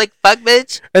robbed. Like, fuck,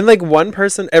 bitch. And like one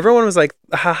person, everyone was like,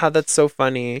 haha, that's so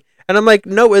funny. And I'm like,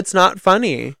 no, it's not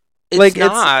funny. It's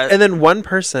not. And then one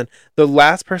person, the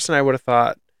last person I would have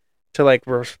thought to like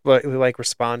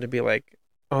respond and be like,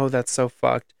 oh, that's so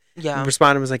fucked. Yeah.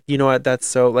 Responded was like, you know what, that's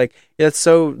so like, yeah, that's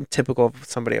so typical of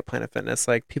somebody at Planet Fitness.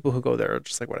 Like, people who go there are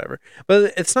just like whatever.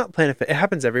 But it's not Planet Fitness. It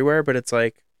happens everywhere. But it's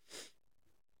like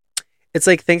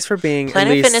thanks for being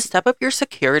Planet at least, Fitness, step up your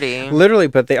security. literally.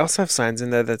 But they also have signs in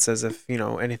there that says if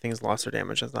anything's lost or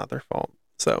damaged, it's not their fault.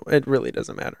 So it really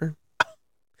doesn't matter.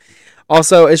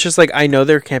 Also, it's just like, I know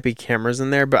there can't be cameras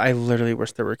in there, but I literally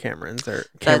wish there were cameras in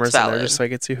there just so I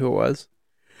could see who it was.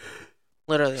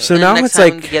 Literally. So and now next it's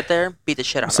time like, you get there, beat the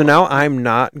shit out so of now them. I'm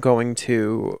not going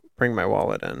to bring my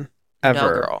wallet in ever. No,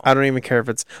 girl. I don't even care if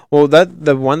it's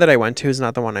the one that I went to is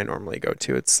not the one I normally go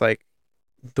to. It's like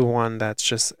the one that's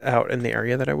just out in the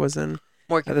area that I was in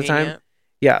More at the convenient. time.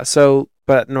 Yeah. So,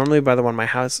 but normally by my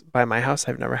house,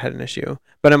 I've never had an issue.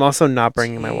 But I'm also not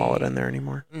bringing my wallet in there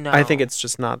anymore. No. I think it's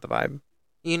just not the vibe.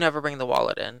 You never bring the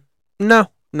wallet in.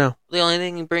 No. The only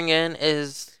thing you bring in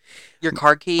is your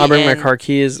car key. I'll bring my and car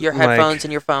keys, your headphones,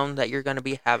 and your phone that you're going to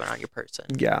be having on your person.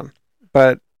 Yeah,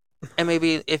 but And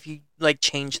maybe if you like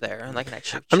change there, like an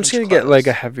extra. I'm just gonna get like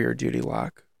a heavier duty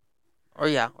lock. Or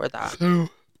that.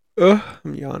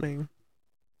 I'm yawning.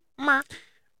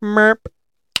 Merp.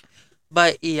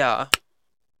 But yeah,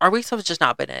 our weeks have just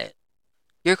not been it.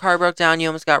 Your car broke down. You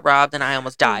almost got robbed, and I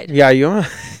almost died. Yeah,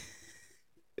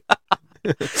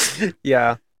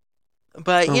 yeah.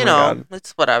 But Oh you my know, God.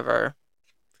 it's whatever.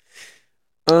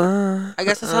 I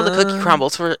guess that's how the cookie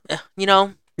crumbles.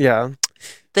 Yeah.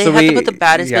 They So have to put the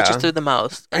baddest yeah. bitches through the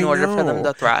most in order for them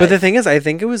to thrive. But the thing is, I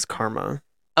think it was karma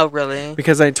Oh, really?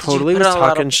 because I Did you totally put was a lot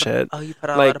talking of- shit. Oh, you put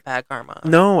out a Like, lot of bad karma.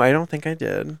 No, I don't think I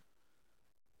did.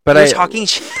 But You're talking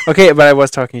shit. Okay, but I was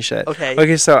talking shit. Okay.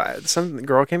 Okay, so some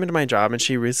girl came into my job and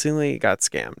she recently got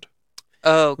scammed.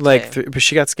 Oh, okay. Like, but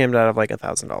she got scammed out of like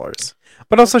 $1,000.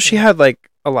 But also, she had like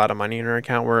a lot of money in her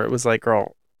account where it was like,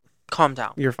 girl, calm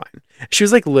down. you're fine. She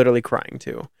was like literally crying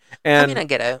too. And I mean, I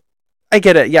get it. I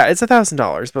get it. Yeah, it's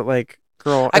 $1,000, but like,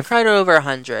 girl, I cried over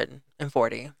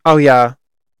 140. oh yeah,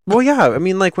 well yeah. I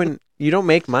mean, like when you don't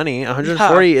make money,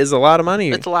 140 is a lot of money.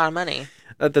 It's a lot of money.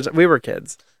 We were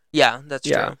kids. Yeah, that's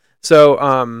Yeah. true.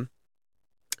 So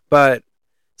but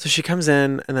so she comes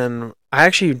in, and then I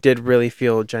actually did really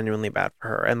feel genuinely bad for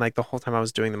her, and like the whole time I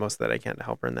was doing the most that I can to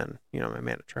help her, and then my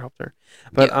manager helped her.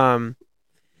 But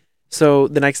so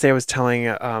the next day I was telling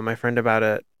my friend about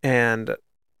it, and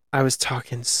I was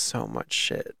talking so much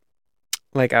shit.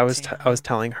 Like I was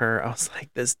telling her, I was like,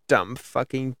 this dumb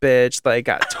fucking bitch, like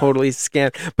got totally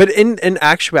scammed. But in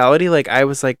actuality, like I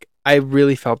was like, I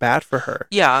really felt bad for her.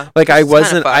 Yeah. Like I it's kinda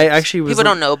wasn't, fucked. I actually was. People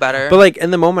don't know better. But like in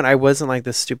the moment, I wasn't like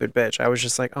this stupid bitch. I was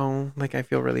just like, oh, like I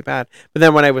feel really bad. But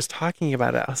then when I was talking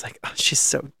about it, I was like, oh, she's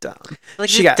so dumb. like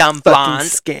She this got dumb fucking blonde.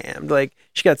 scammed. Like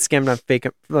she got scammed on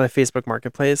Facebook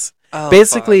Marketplace. Oh,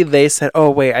 Basically, fuck. they said, oh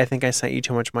wait, I think I sent you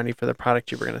too much money for the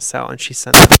product you were gonna sell, and she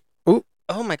sent.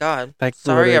 Oh my god. Like,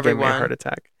 Sorry, literally gave everyone. me a heart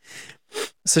attack.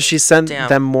 So she sent Damn.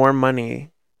 them more money,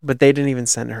 but they didn't even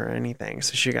send her anything.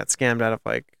 So she got scammed out of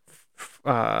like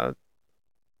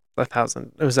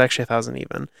 1,000. It was actually 1,000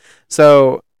 even.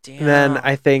 So Damn.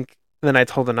 then I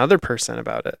told another person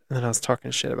about it, and then I was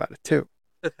talking shit about it too.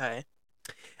 Okay.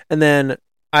 And then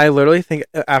I literally think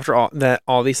after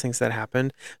all these things that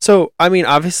happened. So I mean,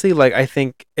 obviously, like I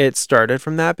think it started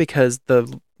from that because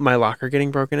my locker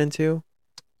getting broken into.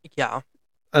 Yeah.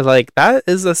 Like that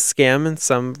is a scam in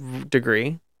some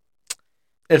degree.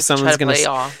 If Just someone's try to gonna, play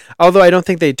off. although I don't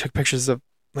think they took pictures of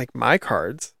like my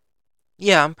cards.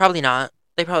 Yeah, probably not.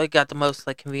 They probably got the most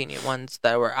like convenient ones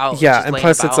that were out. Yeah, just and laying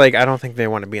plus about. it's like I don't think they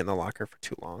want to be in the locker for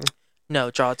too long.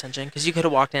 No, draw attention because you could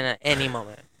have walked in at any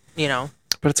moment. You know.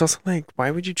 But it's also like,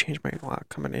 why would you change my lock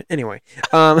coming in anyway?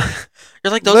 You're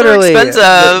like, those literally, are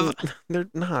expensive. They're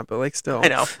not, but like still. I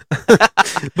know.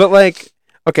 But like,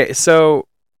 okay, so,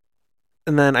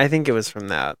 and then I think it was from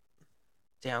that.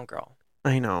 Damn, girl.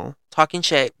 I know. Talking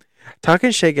shit.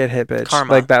 Talking shit, get hit, bitch. Like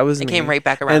Karma. that was It came me. right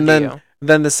back around And to then you.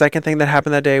 then the second thing that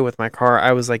happened that day with my car,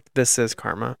 I was like, this is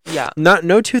karma. Yeah.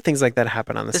 No two things like that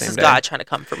happen on the This same is day. God trying to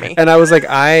come for me. And I was like,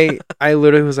 I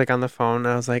literally was like on the phone and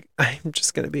I was like, I'm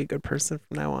just gonna be a good person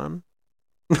from now on.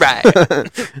 Right.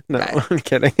 No, Right. I'm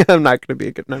kidding. I'm not gonna be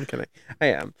a good. No, I'm kidding. I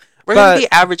am. We're going to But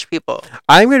be average people.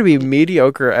 I'm gonna be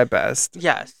mediocre at best.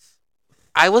 Yes.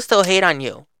 I will still hate on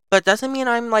you. But doesn't mean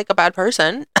I'm like a bad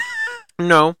person.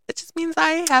 No, It just means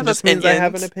I it have just means I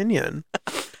have an opinions.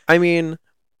 opinion. I mean,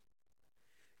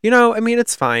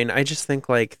 it's fine. I just think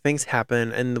like things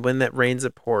happen, and when that rains,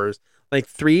 it pours. Like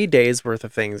 3 days worth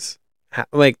of things,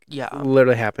 Yeah.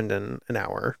 literally happened in an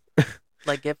hour.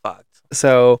 Like, get fucked.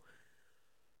 So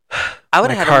I would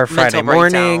my have car had a Friday mental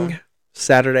morning, breakdown.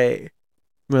 Saturday,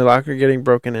 my locker getting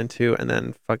broken into, and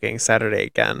then fucking Saturday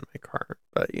again, my car.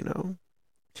 But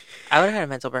I would have had a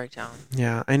mental breakdown.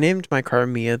 yeah, I named my car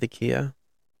Mia the Kia.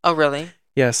 Oh, really?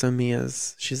 Yeah, so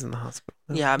she's in the hospital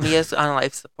now. Yeah, Mia's on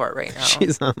life support right now.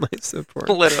 She's on life support.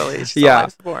 Literally, she's Yeah. on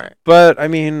life support. But I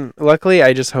mean, luckily,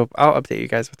 I just hope I'll update you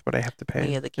guys with what I have to pay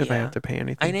Mia the if I Kia. have to pay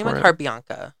anything I name for my it. car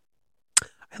Bianca I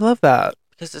love that.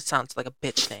 because it sounds like a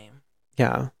bitch name.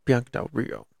 Yeah, Bianca Del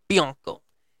Rio. Bianca.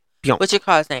 Bianca. What's your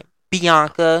car's name?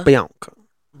 Bianca. Bianca.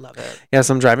 Love it. Yeah,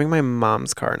 so I'm driving my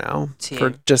mom's car now for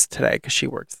Team. just today because she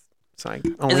works. So I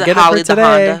only Is it get Holly it for the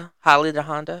today. Honda? Holly the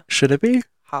Honda? Should it be?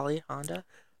 Holly Honda?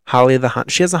 Holly the Honda.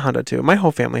 She has a Honda too. My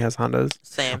whole family has Hondas.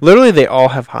 Same. Literally, they all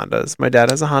have Hondas. My dad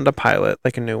has a Honda Pilot,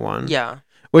 like a new one. Yeah.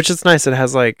 Which is nice. It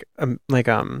has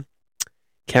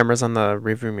cameras on the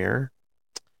rearview mirror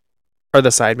or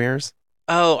the side mirrors.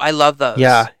 Oh, I love those.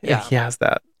 Yeah, Yeah. he has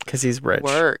that because he's rich.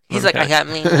 Work. He's like, I got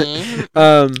me.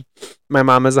 My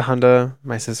mom has a Honda.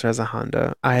 My sister has a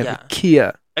Honda. I have Yeah. a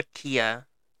Kia. A Kia.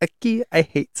 A Kia. I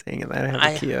hate saying that. I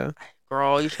have a Kia.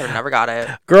 Girl, you should have never got it.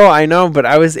 Girl, I know, but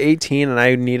I was 18 and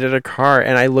I needed a car,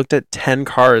 and I looked at 10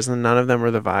 cars, and none of them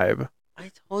were the vibe.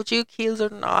 I told you Kias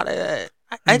are not it.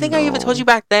 I think I No. even told you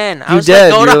back then. I You was did.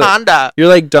 like, go to You're like- Honda. You're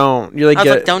like, don't. You're like, I was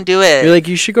like, don't do it. You're like,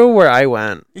 you should go where I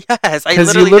went. Yes, I Because you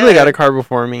literally literally did. got a car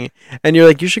before me, and you're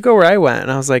like, you should go where I went,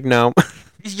 and I was like, no.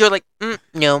 You're like,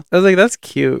 no. I was like, that's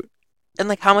cute. And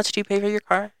like, how much do you pay for your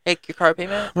car? Like your car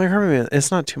payment? My car payment,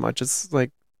 it's not too much. It's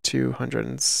like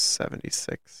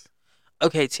 276.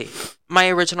 Okay, T. My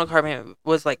original car payment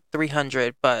was like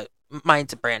 300, but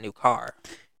mine's a brand new car.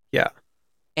 Yeah.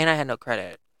 And I had no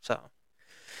credit, so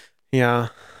Yeah.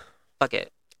 fuck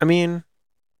it. I mean,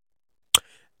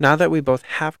 now that we both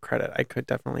have credit, I could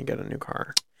definitely get a new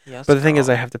car. Yes. But the thing is,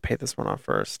 I girl. have to pay this one off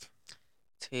first.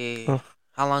 T. Ugh.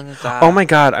 How long is that? Oh my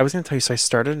God, I was going to tell you, so I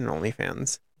started an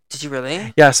OnlyFans. Did you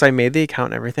really? Yeah, so I made the account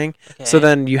and everything. Okay. So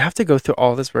then you have to go through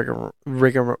all this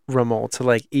rigmarole to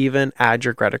like even add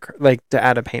your credit card, like to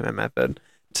add a payment method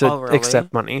to Oh, really?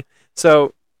 accept money.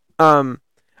 So, I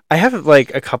have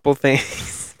like a couple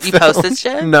things. You post this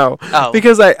shit? No, Oh.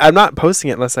 because I'm not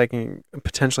posting it unless I can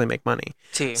potentially make money.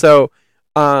 T. So,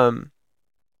 I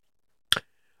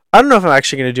don't know if I'm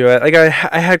actually gonna do it. Like I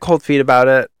had cold feet about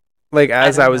it. Like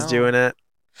as I don't was know. doing it,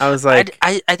 I was like,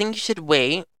 I think you should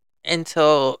wait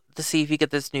until to see if you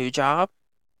get this new job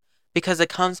because it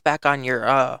comes back on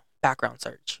your background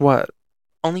search. what?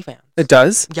 OnlyFans. It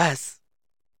does? Yes.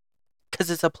 Because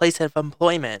it's a place of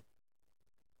employment.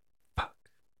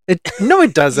 No,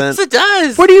 it doesn't. Yes, it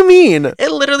does. What do you mean?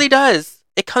 It literally does.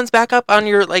 It comes back up on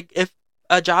your, like, if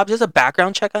a job does a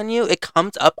background check on you, it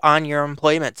comes up on your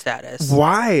employment status.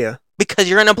 Why? Because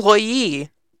you're an employee.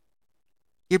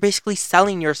 You're basically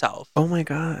selling yourself. Oh my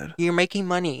God. You're making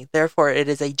money. Therefore, it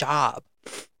is a job.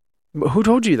 But who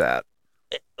told you that?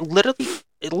 Literally,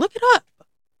 look it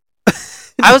up.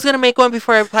 I was gonna make one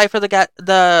before I apply for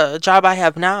the job I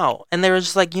have now, and they were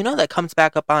just like, that comes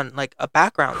back up on like a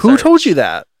background. Who search. told you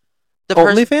that? The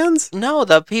OnlyFans? No,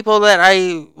 the people that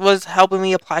I was helping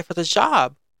me apply for this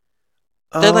job.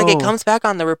 They're like, it Oh. comes back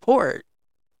on the report.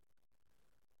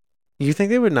 You think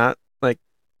they would not like?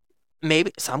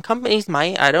 Maybe some companies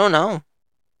might. I don't know.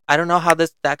 I don't know how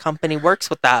that company works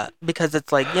with that because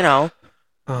it's like Oh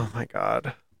my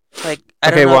God. like I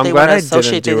Okay, don't know well, if they I'm glad want I to didn't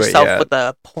associate do it yourself yet. with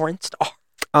a porn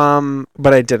star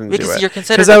But I didn't do because it. you're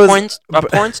considered 'Cause I a was-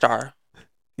 porn star.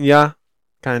 Yeah,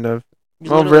 kind of. You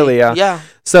Well, literally- really, yeah. Yeah.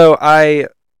 So I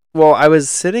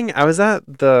was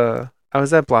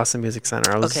at Blossom Music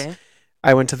Center. Okay.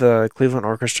 I went to the Cleveland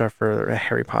Orchestra for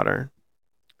Harry Potter.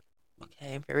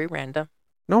 Okay. Very random.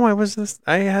 No,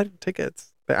 I had tickets.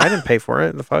 I didn't pay for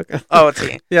it. The fuck? Oh, it's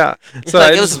Yeah. It's So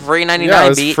like I it was just- $3.99. Yeah, it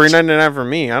was beach. $3.99 for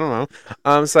me. I don't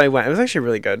know. So I went. It was actually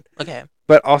really good. Okay.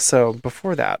 But also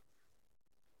before that,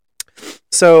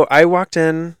 so I walked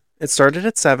in. It started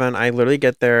at 7. I literally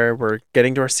get there. We're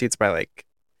getting to our seats by like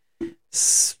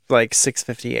like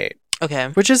 6:58, Okay.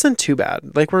 which isn't too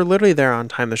bad. Like we're literally there on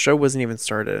time. The show wasn't even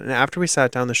started, and after we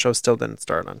sat down, the show still didn't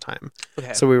start on time,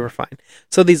 Okay. so we were fine.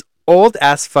 So these old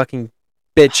ass fucking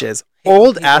bitches, Hate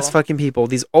old old ass people. fucking people,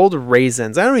 these old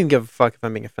raisins. I don't even give a fuck if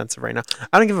I'm being offensive right now.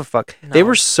 I don't give a fuck. They No.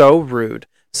 were so rude.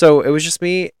 So it was just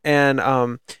me and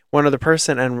one other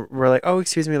person, and we're like, oh,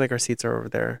 excuse me, like our seats are over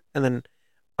there, and then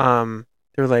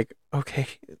they were like, okay.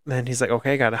 Then he's like,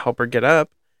 okay, gotta help her get up,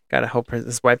 gotta help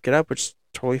his wife get up, which is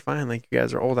totally fine. Like you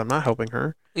guys are old, I'm not helping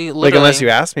her. Like unless Literally. you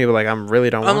ask me, but like I'm really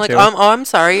don't I'm want like, to. oh, I'm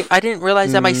sorry. I didn't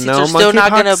realize that my seats No are still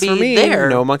not gonna monkeypox for be me. there.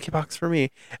 No monkeypox for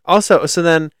me. Also, so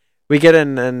then we get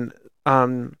in and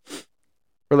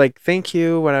we're like, thank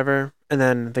you, whatever. And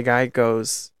then the guy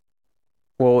goes,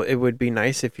 well, it would be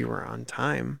nice if you were on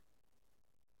time.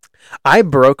 I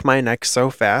broke my neck so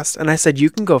fast, and I said, you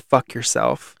can go fuck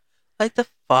yourself. Like the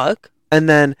fuck? And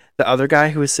then the other guy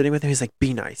who was sitting with him, he's like,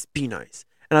 be nice, be nice.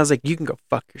 And I was like, you can go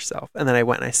fuck yourself. And then I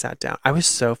went and I sat down. I was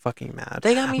so fucking mad.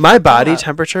 They got me My fucked body up.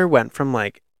 temperature went from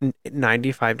like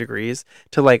 95 degrees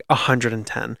to like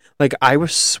 110. Like I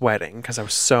was sweating because I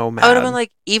was so mad. I would have been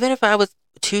like, even if I was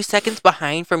 2 seconds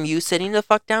behind from you sitting the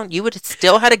fuck down, you would have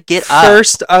still had to get up.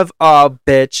 First of all,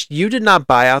 bitch, you did not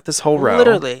buy out this whole row.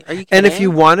 Literally. Are you kidding? And if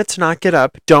you wanted to not get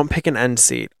up, don't pick an end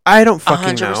seat. I don't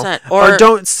fucking know. 100%. Or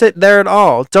don't sit there at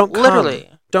all. Don't come. Literally.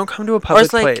 Don't come to a Or public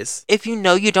it's like, place. if you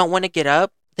know you don't want to get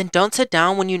up, then don't sit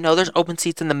down when you know there's open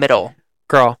seats in the middle.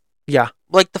 Girl, yeah.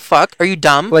 Like the fuck? Are you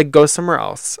dumb? Like go somewhere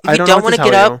else. If I you don't don't know what want to to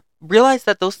get tell you. up, realize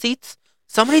that those seats,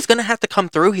 somebody's gonna have to come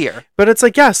through here. But it's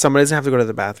like, yeah, somebody doesn't have to go to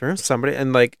the bathroom. Somebody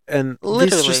and these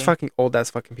Literally. just fucking old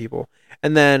ass fucking people.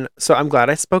 And then so I'm glad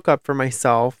I spoke up for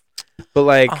myself. But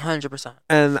like 100%.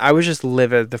 and I was just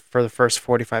livid for the first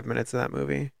 45 minutes of that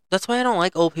movie. That's why I don't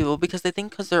like old people, because they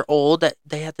think because they're old that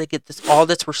they have to get all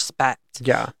this respect.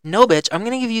 Yeah. No, bitch. I'm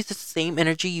gonna give you the same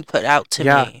energy you put out to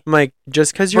Yeah. me, I'm like,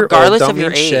 just because you're regardless old of don't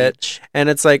your mean age. shit. And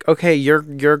it's like, okay, your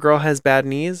girl has bad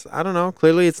knees. I don't know.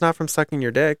 Clearly it's not from sucking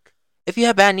your dick. If you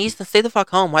have bad knees, then stay the fuck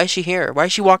home. Why is she here? Why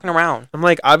is she walking around? I'm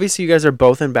like, obviously you guys are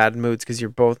both in bad moods because you're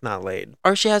both not laid.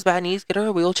 Or if she has bad knees, get her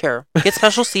a wheelchair. Get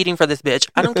special seating for this bitch.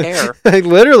 I don't care. Like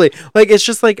literally, like it's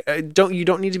just like you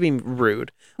don't need to be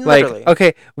rude. Literally. Like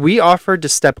okay, we offered to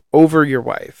step over your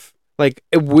wife. Like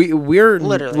we're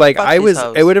Literally, like fuck I these was.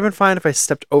 hoes. It would have been fine if I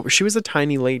stepped over. She was a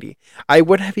tiny lady. I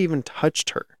wouldn't have even touched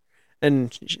her.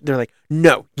 And they're like,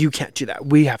 no, you can't do that.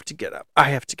 We have to get up. I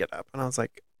have to get up. And I was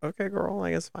like, okay, girl,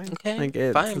 I guess fine. Okay, like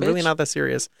it's fine, really bitch. not that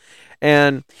serious.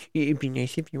 And it'd be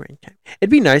nice if you weren't.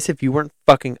 It'd be nice if you weren't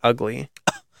fucking ugly.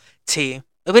 T. It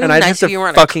would be And I'd nice have if you to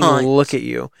weren't fucking a cunt. look at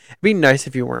you. It'd be nice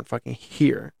if you weren't fucking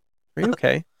here. Are you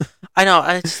okay? I know.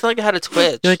 I just like had a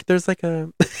twitch. Like there's like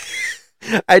a.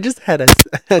 I just had a.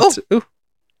 Oh. Ooh,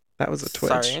 that was a twitch.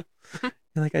 Sorry.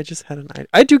 Like I just had an eye.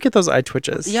 I do get those eye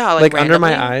twitches. Yeah, like under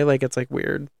my randomly. eye, like it's like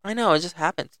weird. I know. It just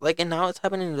happens. Like, and now it's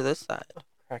happening to this side.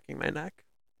 Cracking my neck.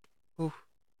 Ooh.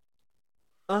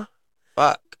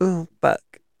 Fuck. Ooh, fuck.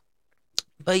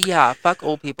 But yeah, fuck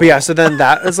old people. But yeah, so then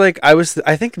that is like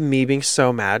I think me being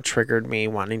so mad triggered me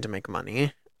wanting to make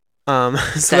money. So then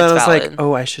I was valid. like,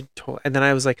 oh, I should and then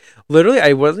I was like, literally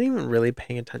I wasn't even really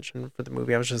paying attention for the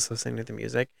movie. I was just listening to the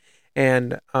music.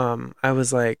 And I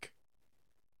was like,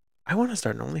 I want to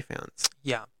start an OnlyFans.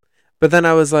 Yeah. But then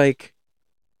I was like,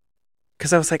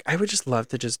 because I was like, I would just love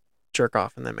to just jerk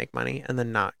off and then make money and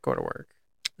then not go to work.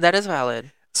 That is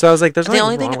valid. So I was like, there's The nothing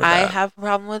only wrong thing with I that. have a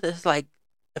problem with is like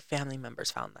if family members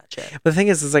found that shit. But the thing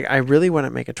is like, I really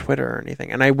wouldn't make a Twitter or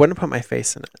anything, and I wouldn't put my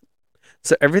face in it.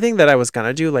 So everything that I was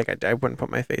gonna do, like I wouldn't put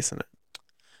my face in it.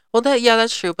 Well,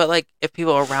 that's true. But like, if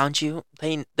people around you,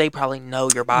 they probably know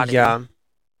your body. Yeah.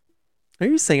 Are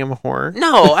you saying I'm a whore?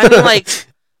 No, I mean like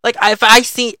if I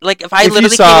see if I If you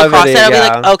literally saw came a across video, that, I'd be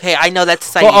yeah. like, okay, I know that's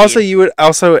Saeed. Well, also you would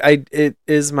it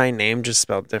is my name just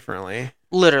spelled differently.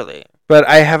 Literally. But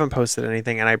I haven't posted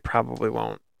anything, and I probably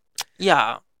won't.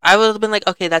 Yeah. I would have been like,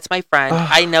 okay, that's my friend. Ugh.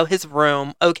 I know his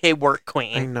room. Okay, work I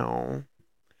queen. know.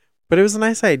 But it was a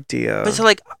nice idea. But to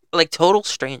like total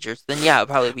strangers, then yeah, it'd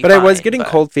probably be But fine, I was getting but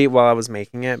cold feet while I was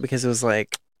making it because it was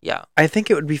like, Yeah. I think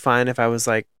it would be fine if I was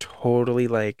like totally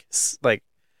like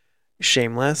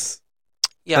shameless.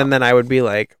 Yeah. And then I would be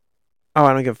like, oh,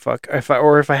 I don't give a fuck. If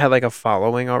I had like a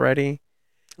following already.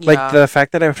 yeah. Like the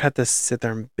fact that I would have to sit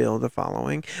there and build a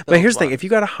following. But Build here's the thing, one. if you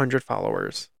got 100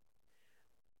 followers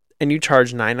and you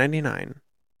charge $9.99,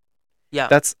 Yeah.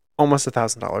 that's almost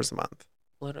 $1,000 a month.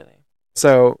 Literally.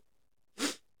 So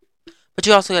But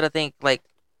you also got to think, like,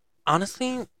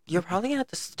 honestly, you're probably going to have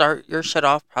to start your shit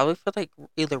off probably for, like,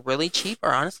 either really cheap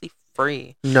or honestly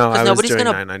free. no, 'Cause I was nobody's doing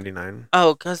gonna- $9.99.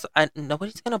 Oh, because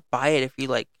nobody's going to buy it if you,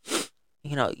 like,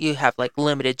 you have like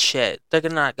limited shit. They're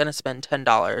not gonna spend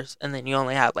 $10 and then you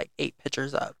only have like 8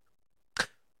 pictures up.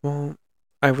 Well,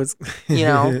 I was, You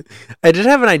know? I did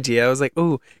have an idea. I was like,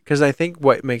 oh, because I think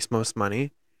what makes most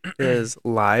money is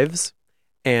lives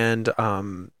and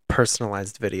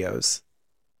personalized videos.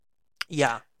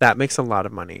 Yeah, That makes a lot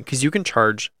of money because you can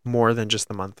charge more than just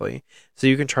the monthly. So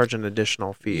you can charge an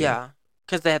additional fee. yeah,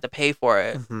 because they have to pay for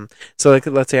it, hmm So like,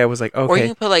 let's say I was like, or you okay,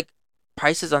 can put like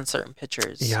prices on certain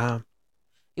pictures. yeah,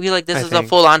 You'd be like, "This I is a think.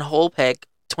 full on whole pic,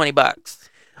 $20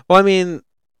 Well, I mean,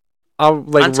 I'll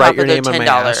like on write top your of their name on ten my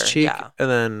ass dollar." cheek, Yeah, and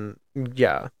then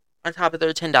yeah, on top of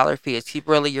their $10 fees.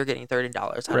 Really, you're getting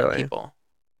 $30 out of really. people.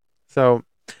 So,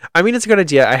 I mean, it's a good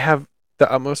idea. I have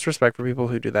the utmost respect for people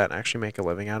who do that and actually make a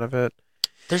living out of it.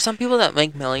 There's some people that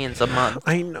make millions a month,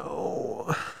 I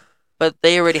know. but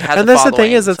they already have the And that's the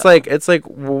thing is, following. So, it's like,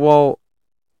 well,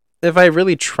 if I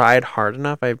really tried hard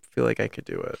enough, I feel like I could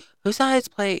do it. who's the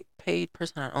highest paid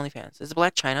person on OnlyFans? Is it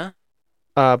Black China?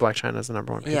 Black China's the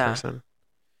number one paid Yeah, person.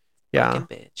 Yeah, fucking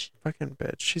bitch. fucking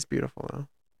bitch. She's beautiful though.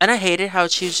 And I hated how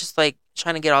she was just like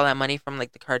trying to get all that money from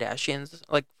like the Kardashians,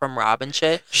 like from Rob and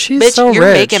shit. She's Bitch, so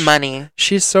you're making rich. money.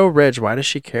 She's so rich. Why does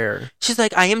she care? She's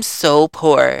like, I am so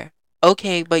poor.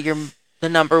 Okay, but you're the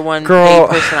number one paid Girl,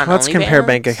 person on let's compare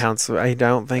bank OnlyFans. accounts. I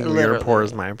don't think your poor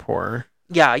is Literally. my poor.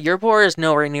 Yeah, your poor is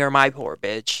nowhere near my poor,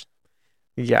 bitch.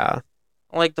 Yeah,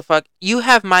 Like the fuck, you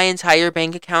have my entire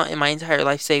bank account and my entire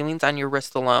life savings on your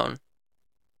wrist alone.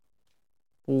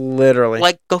 literally.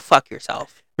 Like, go fuck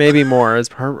yourself. Maybe more. As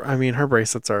her, I mean, her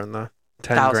bracelets are in the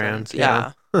 10 grand. Thousands,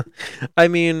 yeah. I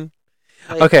mean,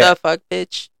 Like okay, the fuck,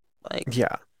 bitch. Like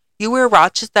yeah, you wear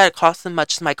watches that cost as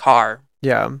much as my car.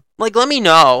 yeah, Like, let me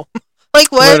know.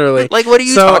 Like what? literally. Like what are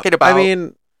you So, talking I about?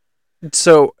 mean,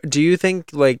 so do you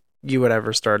think like you would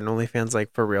ever start an OnlyFans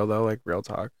like for real though, like real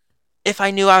talk? If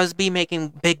I knew I was be making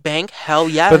big bank, hell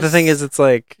But the thing is, yes. it's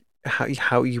like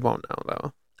how you won't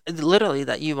know though. Literally,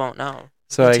 that you won't know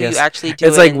So I until you guess actually do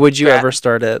it's it like, and would you ever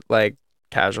start it like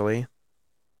casually?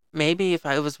 maybe if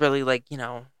I was really like,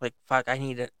 like fuck, I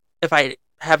need it. If I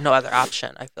have no other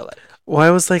option, I feel like Well, I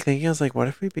was like thinking, I was like, what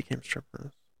if we became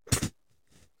strippers?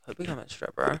 could become a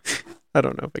stripper. I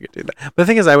don't know if I could do that. But the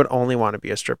thing is, I would only want to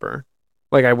be a stripper.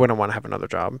 Like, I wouldn't want to have another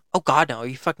job. Oh God, no! Are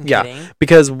you fucking Yeah, kidding?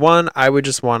 because one, I would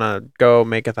just want to go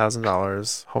make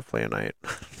 $1,000, hopefully a night.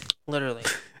 Literally,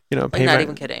 like Pay not my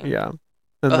even kidding. yeah,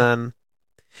 and Ugh, then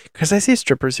because I see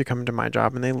strippers who come into my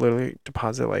job and they literally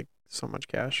deposit like so much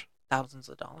cash. thousands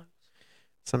of dollars.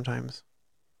 Sometimes,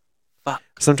 Fuck.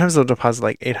 sometimes they'll deposit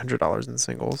like $800 in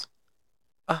singles.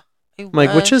 Uh, I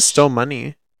Like, which is still wish.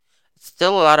 money. It's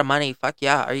still a lot of money. Fuck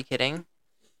yeah. Are you kidding?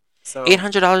 So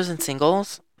 $800 in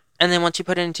singles, and then once you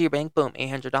put it into your bank, boom,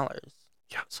 $800.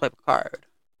 yeah, Swipe a card.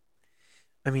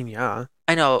 I mean, yeah,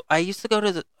 I know. I used to go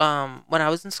to the when I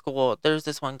was in school. There's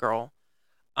this one girl.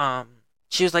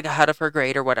 She was like ahead of her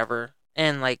grade or whatever,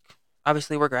 and like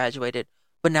obviously we're graduated,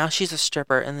 but now she's a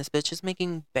stripper, and this bitch is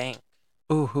making bank.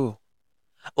 ooh, who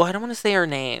Well, I don't want to say her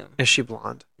name. is she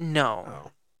blonde? No,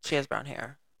 Oh, she has brown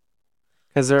hair.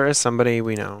 because there is somebody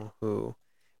we know who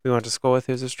we went to school with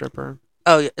who's a stripper.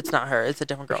 Oh, yeah, it's not her. It's a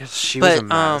different girl. Because she was a But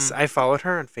mess. I followed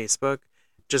her on Facebook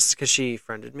just because she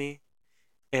friended me,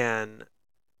 and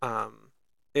um,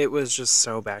 it was just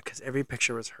so bad because every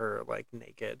picture was her like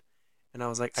naked, and I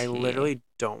was like, I T. literally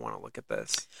don't want to look at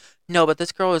this. No, but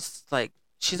this girl is like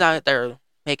she's out there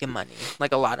making money,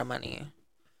 like a lot of money.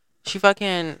 She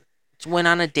fucking went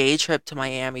on a day trip to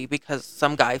Miami because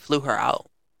some guy flew her out.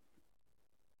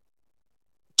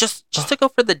 Just to go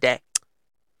for the day.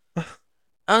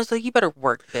 I was like, you better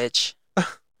work, bitch.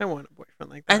 I want a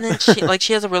boyfriend like And then that.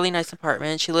 she has a really nice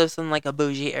apartment. She lives in like a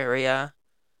bougie area,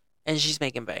 and she's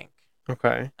making bank.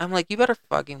 Okay. I'm like, you better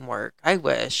fucking work. I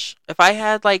wish if I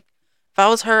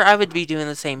was her, I would be doing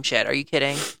the same shit. Are you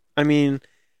kidding? I mean,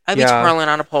 I'd be yeah, twirling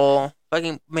on a pole,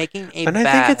 fucking making a and I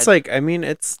think it's bad. like, I mean,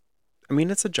 it's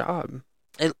a job.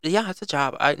 Yeah, it's a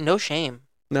job. No shame.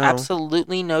 No,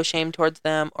 Absolutely no shame towards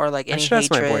them or like I any should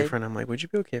ask my hatred. boyfriend. I'm like, would you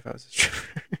be okay if I was a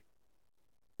stripper?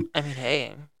 I mean,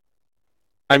 hey,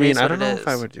 I it mean, is I what don't it know if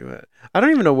I is. would do it. I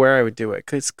don't even know where I would do it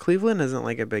because Cleveland isn't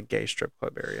like a big gay strip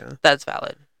club area. That's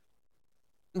valid.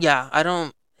 Yeah, I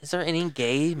don't. Is there any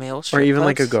gay male Or strip even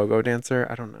like a clubs? go-go dancer.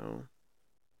 I don't know.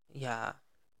 Yeah,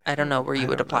 I don't know where I you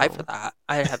would don't apply know. for that.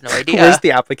 I have no Where's idea.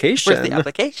 the Where's the application?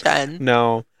 application?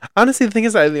 No. Honestly, the thing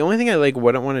is, the only thing I like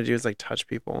wouldn't want to do is like touch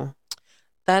people.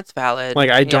 That's valid. Like,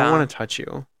 I don't Yeah. want to touch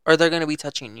you. Or they're gonna be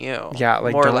touching you. Yeah,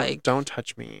 like More don't like don't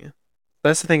touch me.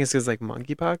 That's the thing is because like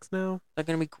monkeypox now. they're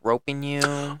gonna be groping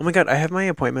Oh you. my god, I have my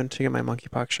appointment to get my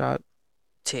monkeypox shot.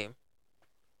 Too.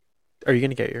 Are you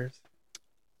gonna get yours?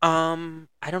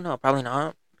 I don't know. Probably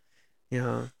not. Yeah,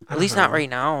 I At don't least not know. right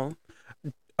now.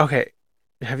 Okay,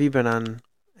 have you been on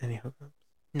any hookups?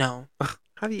 No.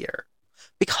 Javier.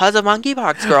 Because of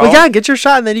monkeypox, Well, girl. yeah, get your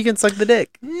shot and then you can suck the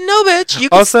dick. No, bitch. You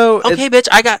can. Also, Okay, it's bitch.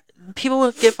 I got. People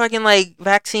will get fucking like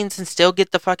vaccines and still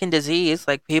get the fucking disease.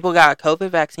 Like people got COVID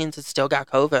vaccines and still got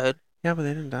COVID. yeah, but they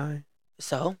didn't die.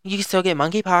 So you can still get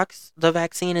monkeypox, the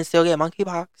vaccine, and still get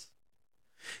monkeypox.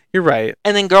 You're right.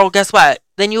 And then, girl, guess what?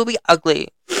 Then you'll be ugly.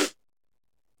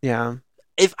 Yeah,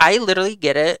 If I literally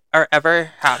get it or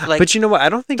ever have like but you know what? I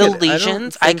don't think the it. I don't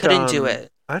lesions, I think. couldn't do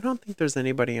it. I don't think there's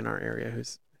anybody in our area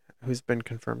who's been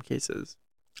confirmed cases.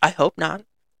 I hope not.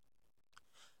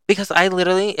 Because I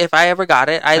literally, if I ever got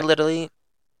it, I I, literally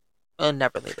will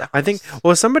never leave the I think. house.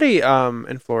 Well, somebody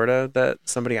in Florida that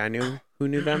somebody I knew who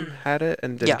knew them had it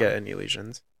and didn't Yeah, get any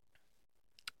lesions.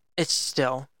 it's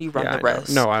still, you run Yeah, the I know.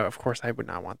 risk. No, of course I would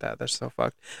not want that. That's so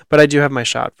fucked. But I do have my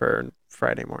shot for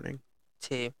Friday morning.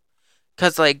 Too.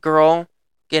 Because, like, girl,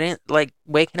 getting, like,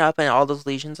 waking up and all those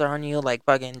lesions are on you, like,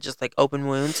 fucking just, like, open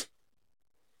wounds,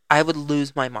 I would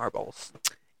lose my marbles. I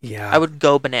Yeah. would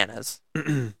go bananas.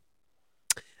 And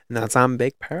that's on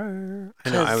Big Purr. I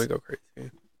know, I Because would go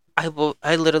crazy.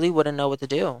 I literally wouldn't know what to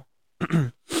do.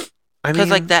 I Because,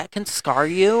 like, mean, that can scar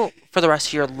you for the rest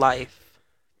of your life.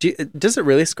 does it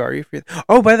really scar you?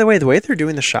 Oh, by the way they're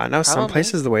doing the shot now, some Probably.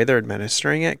 places the way they're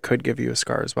administering it could give you a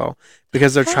scar as well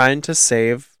because they're Fuck. trying to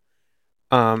save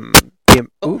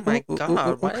Oh my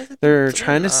god, why does it keep they're doing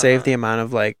trying to save the that? amount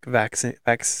of like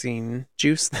vaccine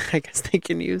juice that I guess they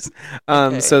can use. So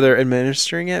Okay. they're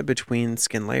administering it between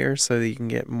skin layers so that you can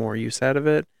get more use out of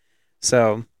it.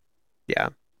 So yeah,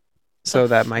 The so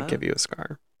that might fuck? give you a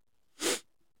scar.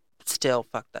 Still,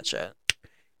 fuck that shit.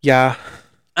 Yeah,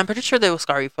 I'm pretty sure they will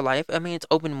scar you for life. I mean, it's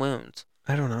open wounds,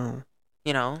 I don't know.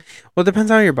 you know? Well, it depends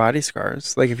on your body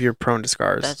scars. Like if you're prone to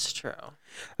scars. That's true.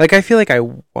 Like I feel like I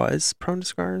was prone to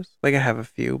scars. Like I have a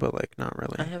few, but like not I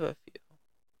really. have a few.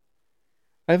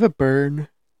 I have a burn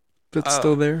that's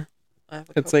still Oh, there. I have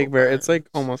a It's couple like it's like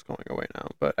burns. almost going away now,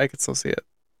 but I can still see it.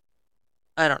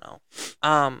 I don't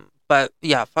know. But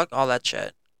yeah, fuck all that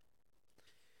shit.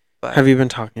 But Have you been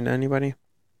talking to anybody?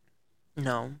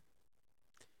 no,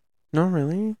 No,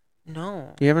 really?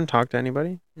 no, You haven't talked to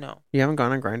anybody? no. You haven't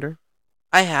gone on Grinder?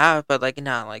 I have, but like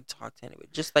not like talk to anybody.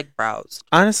 Just like browsed.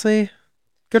 Honestly,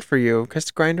 good for you,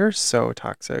 because Grinder's so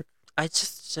toxic. I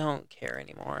just don't care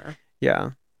anymore.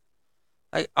 Yeah.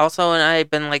 Like also, and I've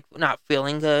been like not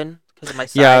feeling good because of my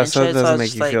side Yeah, and so it shit. So I doesn't was make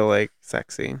just you like, feel like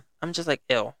sexy. I'm just like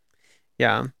ill.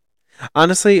 Yeah.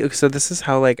 Honestly, so this is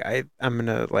how like I'm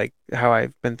gonna like how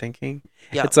I've been thinking.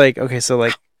 Yeah, It's like, okay, so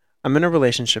like I'm in a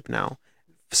relationship now.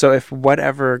 So if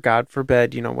whatever, God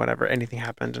forbid, whatever, anything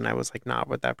happened and I was like not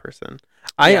with that person,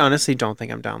 I yeah, honestly don't think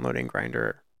I'm downloading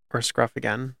Grinder or Scruff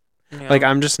again. Like yeah.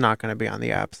 I'm just not gonna be on the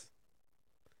apps.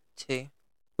 T.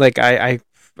 Like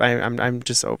I'm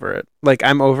just over it. Like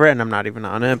I'm over it and I'm not even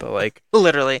on it, but like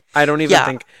Literally. I don't even Yeah.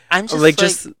 think I'm like just like,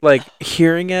 just like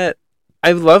hearing it.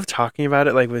 I love talking about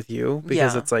it like with you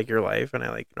because yeah, it's like your life and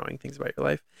I like knowing things about your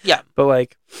life. yeah. But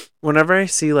like whenever I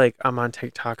see like I'm on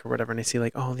TikTok or whatever and I see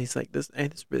like oh these like this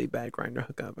really bad grinder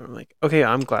hookup and I'm like okay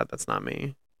I'm glad that's not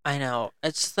me. I know.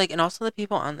 It's just like, and also the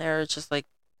people on there, it's just like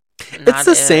It's not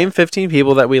the same it. 15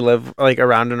 people that we live like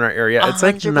around in our area. A It's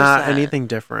like hundred not percent. anything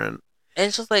different.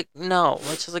 It's just like no.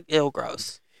 It's just like ill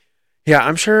gross. Yeah,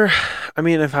 I'm sure. I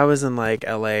mean, if I was in like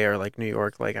LA or like New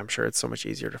York, like I'm sure it's so much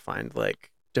easier to find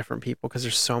like different people because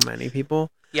there's so many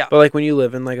people. Yeah. But like when you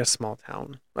live in like a small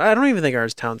town, I don't even think our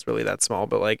town's really that small,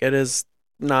 but like it is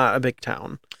not a big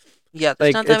town. Yeah.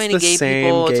 There's Like not that it's many the gay same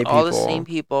people. It's gay all the same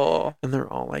people, people. and they're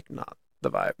all like not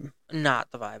the vibe.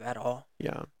 Not the vibe at all.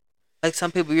 Yeah. Like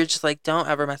some people, you're just like, don't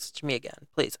ever message me again,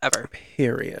 please, ever.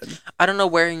 Period. I don't know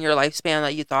where in your lifespan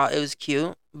that you thought it was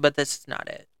cute, but this is not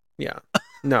it. Yeah.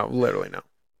 No, literally no.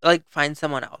 Like find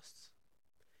someone else.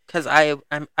 Cause I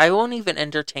won't even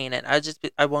entertain it.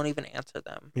 I won't even answer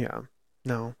them. Yeah.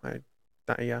 No,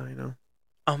 yeah, I know.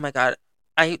 Oh my god.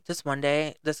 I this one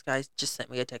day this guy just sent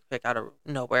me a dick pic out of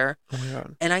nowhere, Oh my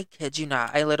god. and I kid you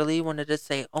not, I literally wanted to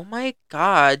say, "Oh my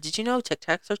god, did you know Tic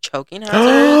Tacs are choking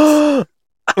hazards?"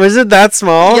 Was it that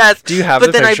small? Yes, Do you have but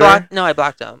the then picture? I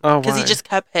blocked him Oh, because he why? just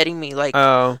kept hitting me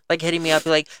Oh, like hitting me up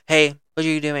like, "Hey, what are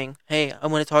you doing? Hey, I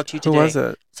want to talk to you who was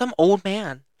today." it? Some old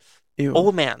man, Ew.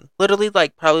 literally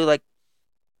like probably like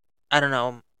I don't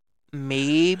know,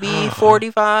 maybe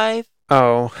 45.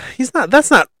 Oh, he's not.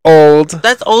 That's not old.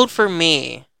 That's old for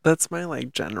me. That's my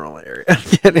like general area. I'm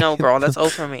kidding. No, girl, that's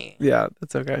old for me. Yeah,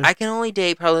 that's okay. I can only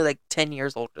date probably like 10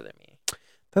 years older than me.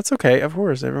 That's okay. Of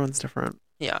course, everyone's different.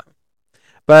 Yeah,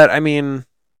 But I mean,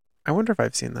 I wonder if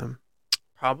I've seen them.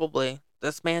 probably.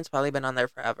 This man's probably been on there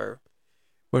forever.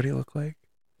 What do he look like?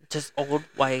 Just old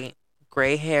white,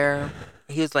 gray hair.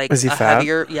 He was like Is he a fat?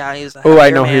 heavier. Yeah, he was a Oh, I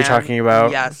heavier know who you're man. talking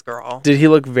about. Yes, girl. Did he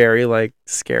look very like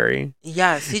scary?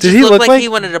 Yes, he Did just he looked look like he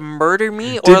like? wanted to murder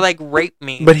me or Did like rape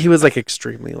me. but he was like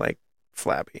extremely like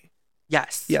flabby.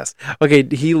 Yes. Yes. Okay.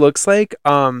 He looks like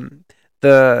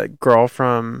the girl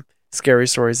from Scary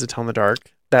Stories to Tell in the Dark.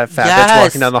 That fat bitch walking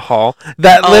Yes. down the hall.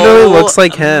 That literally Oh looks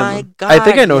like my him. I think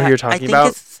god. I know who Yeah, you're I talking think about.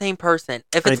 it's the same person.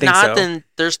 If I it's think not, so. then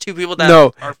there's two people that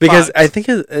No, are because I fucked. think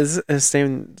his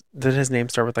name did his name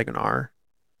start with like an R.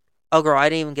 Oh, girl, I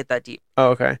didn't even get that deep.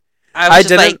 Oh, okay. I was I just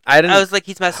didn't. like, I I didn't. was like,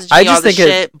 he's messaging I me all just this think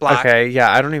it. shit. Block. Okay, yeah.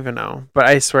 I don't even know, but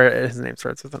I swear his name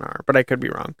starts with an R. But I could be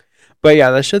wrong. But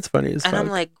yeah, that shit's funny as And I'm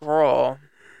fuck. like, girl,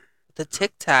 the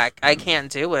Tic Tac, I can't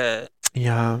do it.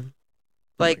 Yeah.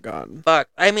 Oh my Like, god. fuck.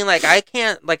 I mean, like, I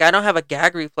can't, like, I don't have a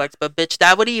gag reflex, but bitch,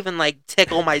 that would even, like,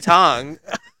 tickle my tongue.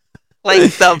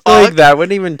 Like, the Like fuck? that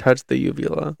wouldn't even touch the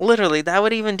uvula. Literally, that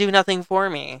would even do nothing for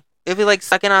me. It'd be like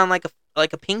sucking on, like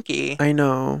a pinky. I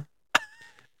know.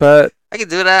 But I could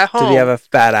do it at did he have home. a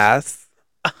fat ass?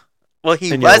 Well,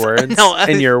 he In your was. words? No,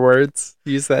 In your words,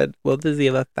 you said, "Well, does he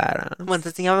have a fat ass?" when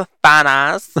does he have a fat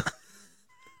ass?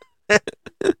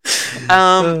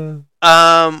 um, Uh,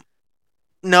 um,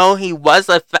 no, he was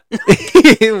a fat.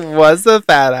 he was a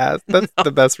fat ass. That's No,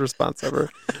 the best response ever.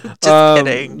 just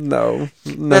kidding. No,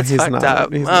 no, That's he's fucked not.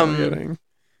 up. He's not kidding.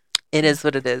 It is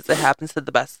what it is. It happens to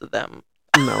the best of them.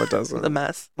 No, it The doesn't.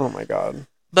 mess. Oh my god.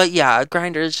 But yeah,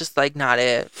 Grinder is just like not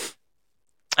it.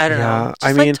 I don't know. Yeah, Just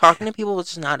I like mean, talking to people was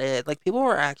just not it. Like people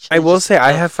were actually. I will just, say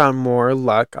I ugh. have found more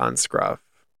luck on Scruff.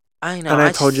 I know. And I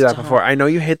I told you just that before. don't. I know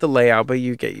you hate the layout, but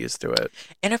you get used to it.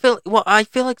 And I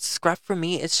feel like Scruff for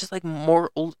me, it's just like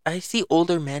more old. I see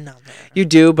older men out there. You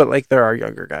do, but like there are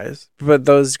younger guys. But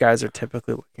those guys are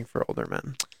typically looking for older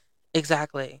men.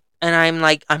 Exactly. And I'm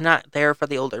like, I'm not there for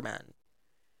the older men.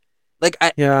 Like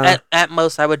Yeah. at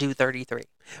most I would do 33.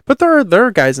 But there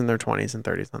are guys in their 20s and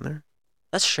 30s on there.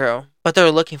 That's true. But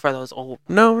they're looking for those old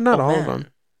No, not old all men. of them.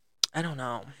 I don't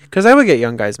know. Because I would get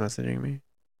young guys messaging me.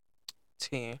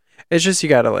 See. It's just you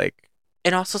gotta like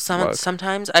And also look.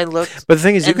 sometimes I look But the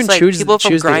thing is, you and can it's like choose people from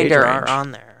choose the age Grindr are range.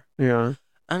 on there. Yeah.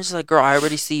 I'm just like, girl, I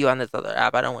already see you on this other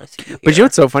app. I don't want to see you here. But you know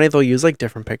what's so funny? They'll use like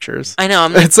different pictures. I know.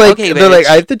 I'm like, It's like okay, they're like, bitch.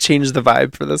 I have to change the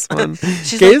vibe for this one.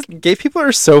 She's Gay people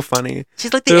are so funny.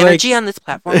 She's like, the They're energy on this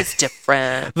platform is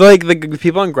different. Like the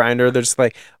people on Grindr, they're just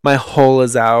like, my hole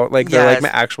is out. Like they're like, Yes. my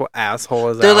actual asshole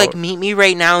is They're out. like, meet me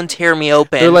right now and tear me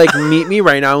open. They're like, meet me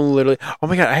right now. And literally, oh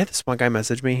my god, I had this one guy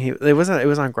message me. It was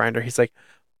on Grindr. He's like,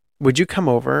 would you come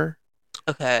over?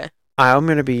 okay. I'm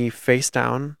gonna be face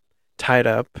down, tied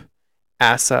up,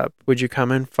 ass up. Would you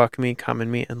come and fuck me, come in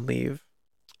me, and leave?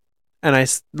 And I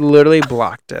literally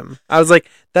blocked him. I was like,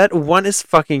 that one is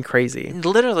fucking crazy.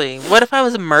 Literally. What if I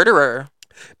was a murderer?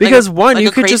 Because one, like you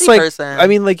a could just crazy like, person. I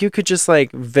mean, like you could just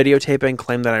like videotape it and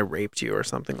claim that I raped you or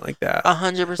something like that.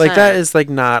 100%. Like that is like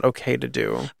not okay to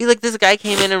do. Be like, this guy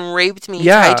came in and raped me,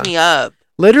 Yeah. tied me up.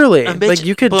 Literally, Bitch, like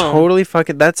you could boom. totally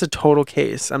fucking. That's a total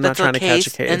case. I'm That's not trying to catch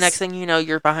a case. And next thing you know,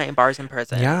 you're behind bars in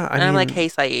prison. Yeah, And I'm like, mean- hey,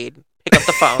 Saeed, pick up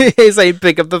the phone. He's like,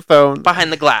 pick up the phone.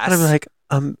 Behind the glass. And I'm like,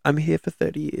 I'm here for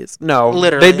 30 years. No,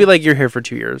 Literally. they'd be like, you're here for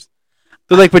 2 years.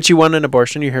 They're like, but you want an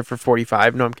abortion? You're here for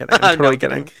 45. No, I'm kidding. I'm No, totally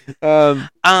I'm kidding.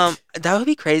 that would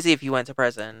be crazy if you went to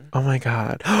prison. Oh my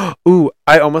god. Ooh,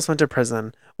 I almost went to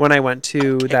prison when I went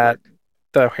to Okay,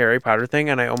 the Harry Potter thing,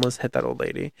 and I almost hit that old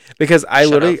lady because I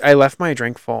Shut literally up. I left my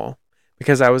drink full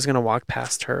because I was gonna walk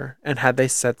past her, and had they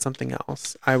said something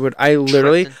else, I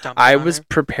literally Tripped and dumped I on was her.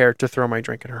 prepared to throw my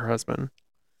drink at her husband.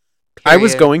 I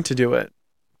was Period. going to do it,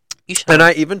 You should. and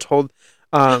I even told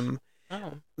Oh.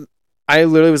 I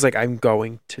literally was like, I'm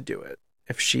going to do it.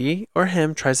 If she or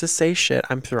him tries to say shit,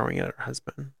 I'm throwing it at her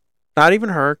husband. Not even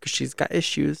her, because she's got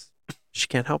issues. She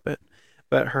can't help it.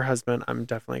 But her husband, I'm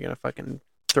definitely gonna fucking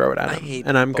throw it at I him. hate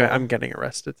And I'm people. getting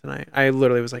arrested tonight. I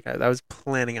literally was like, I was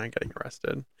planning on getting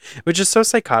arrested, which is so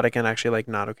psychotic and actually like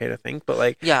not okay to think. But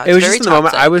like, Yeah, it it's was very just in the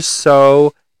moment. toxic. I was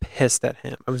so pissed at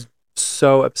him. I was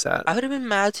so upset. I would have been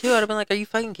mad too. I'd have been like, are you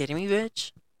fucking kidding me,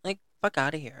 bitch? Like, fuck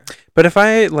out of here. But if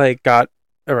I like got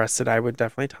arrested, I would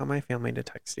definitely tell my family to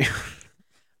text you.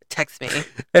 Text me.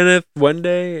 And if one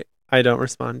day I don't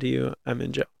respond to you, I'm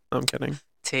in jail. I'm kidding.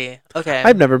 T. Okay.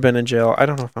 I've never been in jail. I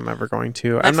don't know if I'm ever going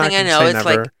to. I'm Next not thing I going to know, say it's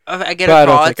never. like I get but I a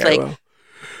don't call. think It's I like will.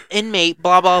 inmate,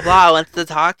 blah blah blah, wants to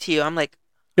talk to you. I'm like,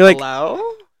 You're like, hello.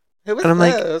 Who is and I'm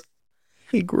like, this?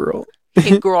 hey girl,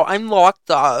 Hey girl, I'm locked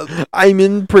up. I'm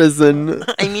in prison.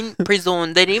 I mean,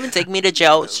 prison. They didn't even take me to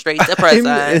jail. Straight to I'm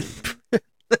prison.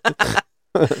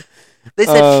 in- They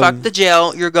said, Um, "Fuck the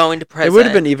jail. You're going to prison." It would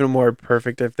have been even more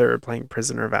perfect if they were playing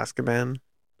Prisoner of Azkaban,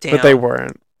 Damn. but they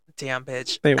weren't. Damn,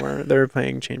 bitch. They weren't. They were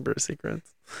playing Chamber of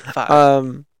Secrets. Fuck.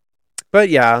 Um, but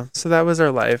yeah, so that was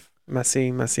our life.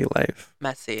 Messy, messy life.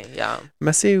 Messy, yeah.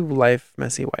 Messy life,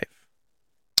 messy wife.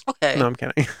 No, Okay. I'm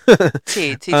kidding.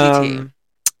 T, T, T, T.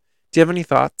 Do you have any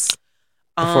thoughts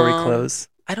before we Um, close?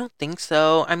 I don't think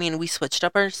so. I mean, we switched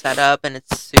up our setup and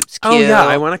it's super Oh cute. yeah,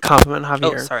 I want to compliment Oh,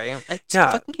 Javier. sorry. I just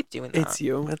Yeah, fucking keep doing that. it's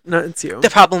you. No, it's you. The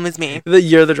problem is me.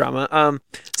 You're the drama.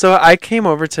 So I came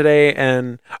over today,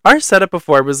 and our setup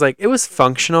before was like it was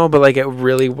functional, but like it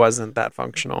really wasn't that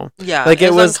functional. Yeah, Like it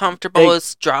was was uncomfortable.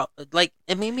 Like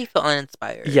it made me feel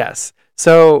uninspired. yes.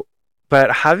 So, but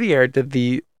Javier did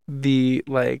the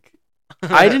like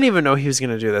I didn't even know he was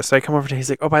gonna do this. So I come over to he's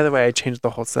like, oh, by the way, I changed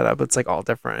the whole setup. It's like all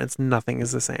different. It's nothing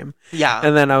is the same. Yeah.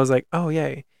 And then I was like, oh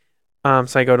yay. So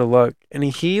I go to look, and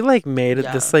he like made it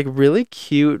this Yeah. like really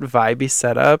cute vibey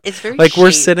setup. It's very Like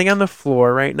we're shaped. sitting on the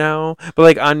floor right now, but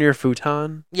like on your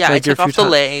futon. Yeah, I like your took off the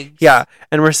futon. legs. Yeah,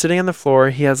 and we're sitting on the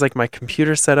floor. He has like my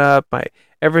computer set up. My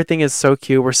everything is so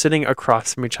cute. We're sitting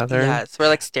across from each other. Yes, we're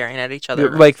like staring at each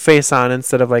other. Like face on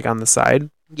instead of like on the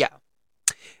side. Yeah.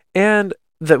 And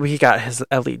that we got his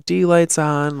LED lights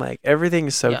on. Like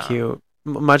everything's so Yeah. cute.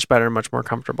 Much better, much more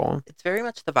comfortable. It's very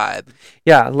much the vibe.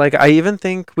 Yeah, like I even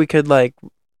think we could like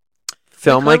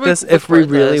film like this if we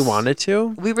really wanted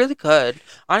to. We really could.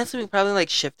 Honestly, we probably like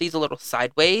shift these a little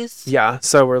sideways. Yeah,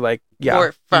 so we're like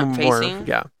More front facing.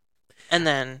 Yeah, And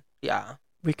then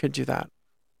we could do that.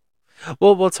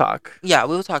 Well, we'll talk. Yeah,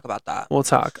 we will talk about that. We'll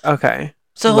talk. Okay.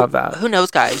 So love that. Who knows,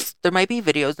 guys? There might be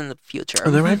videos in the future.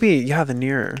 Oh, there might be, yeah, the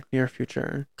near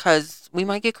future. Cause we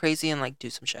might get crazy and like do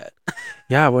some shit.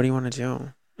 Yeah, what do you want to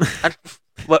do?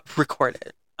 What record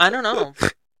it? I don't know.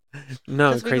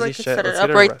 No, 'Cause we crazy like to shit. set it Let's up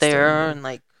get a right resting there room. and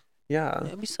like Yeah.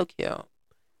 it'd be so cute.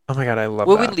 Oh my god, I love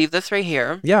Will that. we leave this right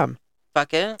here? Yeah.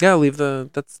 Fuck it. Yeah, leave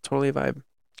that's totally a vibe.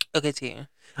 Okay, T.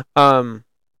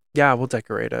 Yeah, we'll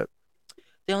decorate it.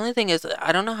 The only thing is,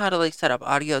 I don't know how to like set up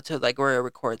audio to like where it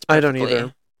records I perfectly. don't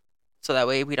either. So that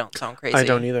way we don't sound crazy. I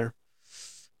don't either.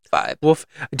 Vibe. Well,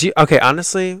 okay,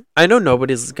 honestly, I know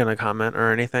nobody's gonna comment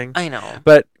or anything. I know.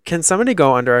 But can somebody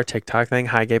go under our TikTok thing,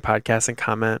 Hi Gay Podcast, and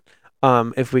comment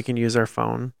if we can use our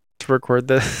phone to record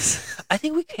this? I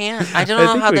think we can. I don't I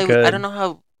know think how we they. could. I don't know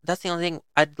how. That's the only thing.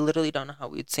 I literally don't know how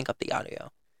we'd sync up the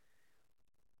audio.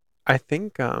 I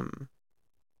think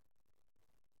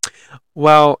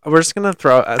well, we're just gonna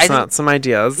throw some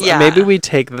ideas. Yeah. Maybe we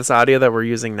take this audio that we're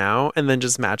using now and then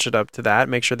just match it up to that.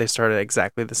 Make sure they start at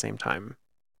exactly the same time.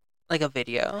 Like a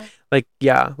video. Like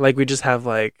yeah, like we just have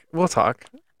like we'll talk.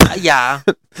 Yeah.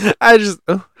 I just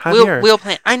Javier. We'll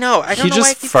plan. I know. I don't He know just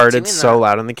why I keep farted doing so that.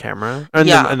 loud on the camera or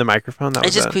Yeah. in the microphone. That I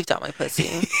was just it. queefed out my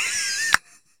pussy.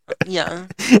 Yeah.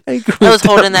 I I was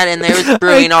holding that in there. It was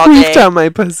brewing all I day. queefed out my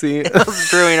pussy. It was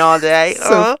brewing all day.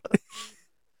 So-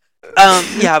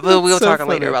 Yeah, but we'll so talk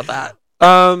funny. later about that.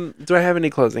 Do I have any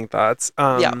closing thoughts?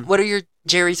 Yeah. What are your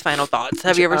Jerry's final thoughts?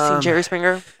 Have you ever seen Jerry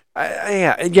Springer?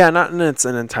 Yeah, not in its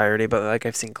entirety, but like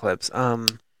I've seen clips.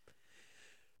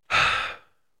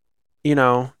 You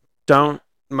know, don't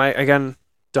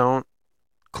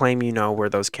claim you know where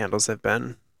those candles have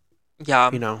been.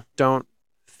 Yeah. You know, don't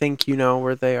think you know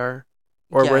where they are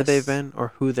or where they've Yes. been or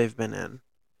who they've been in.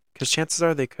 Because chances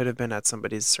are they could have been at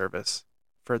somebody's service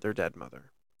for their dead mother.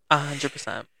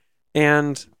 100%.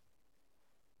 And,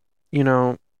 you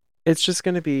know, it's just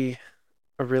going to be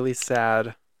a really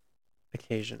sad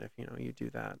occasion if, you know, you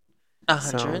do that.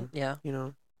 100. So, Yeah. You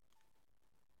know,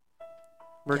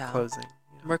 we're Yeah. closing.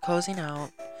 You know. We're closing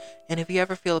out. And if you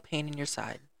ever feel a pain in your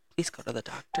side, please go to the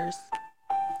doctors.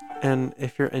 And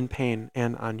if you're in pain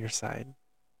and on your side,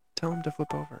 tell them to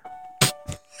flip over.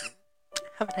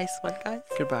 Have a nice one, guys.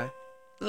 Goodbye.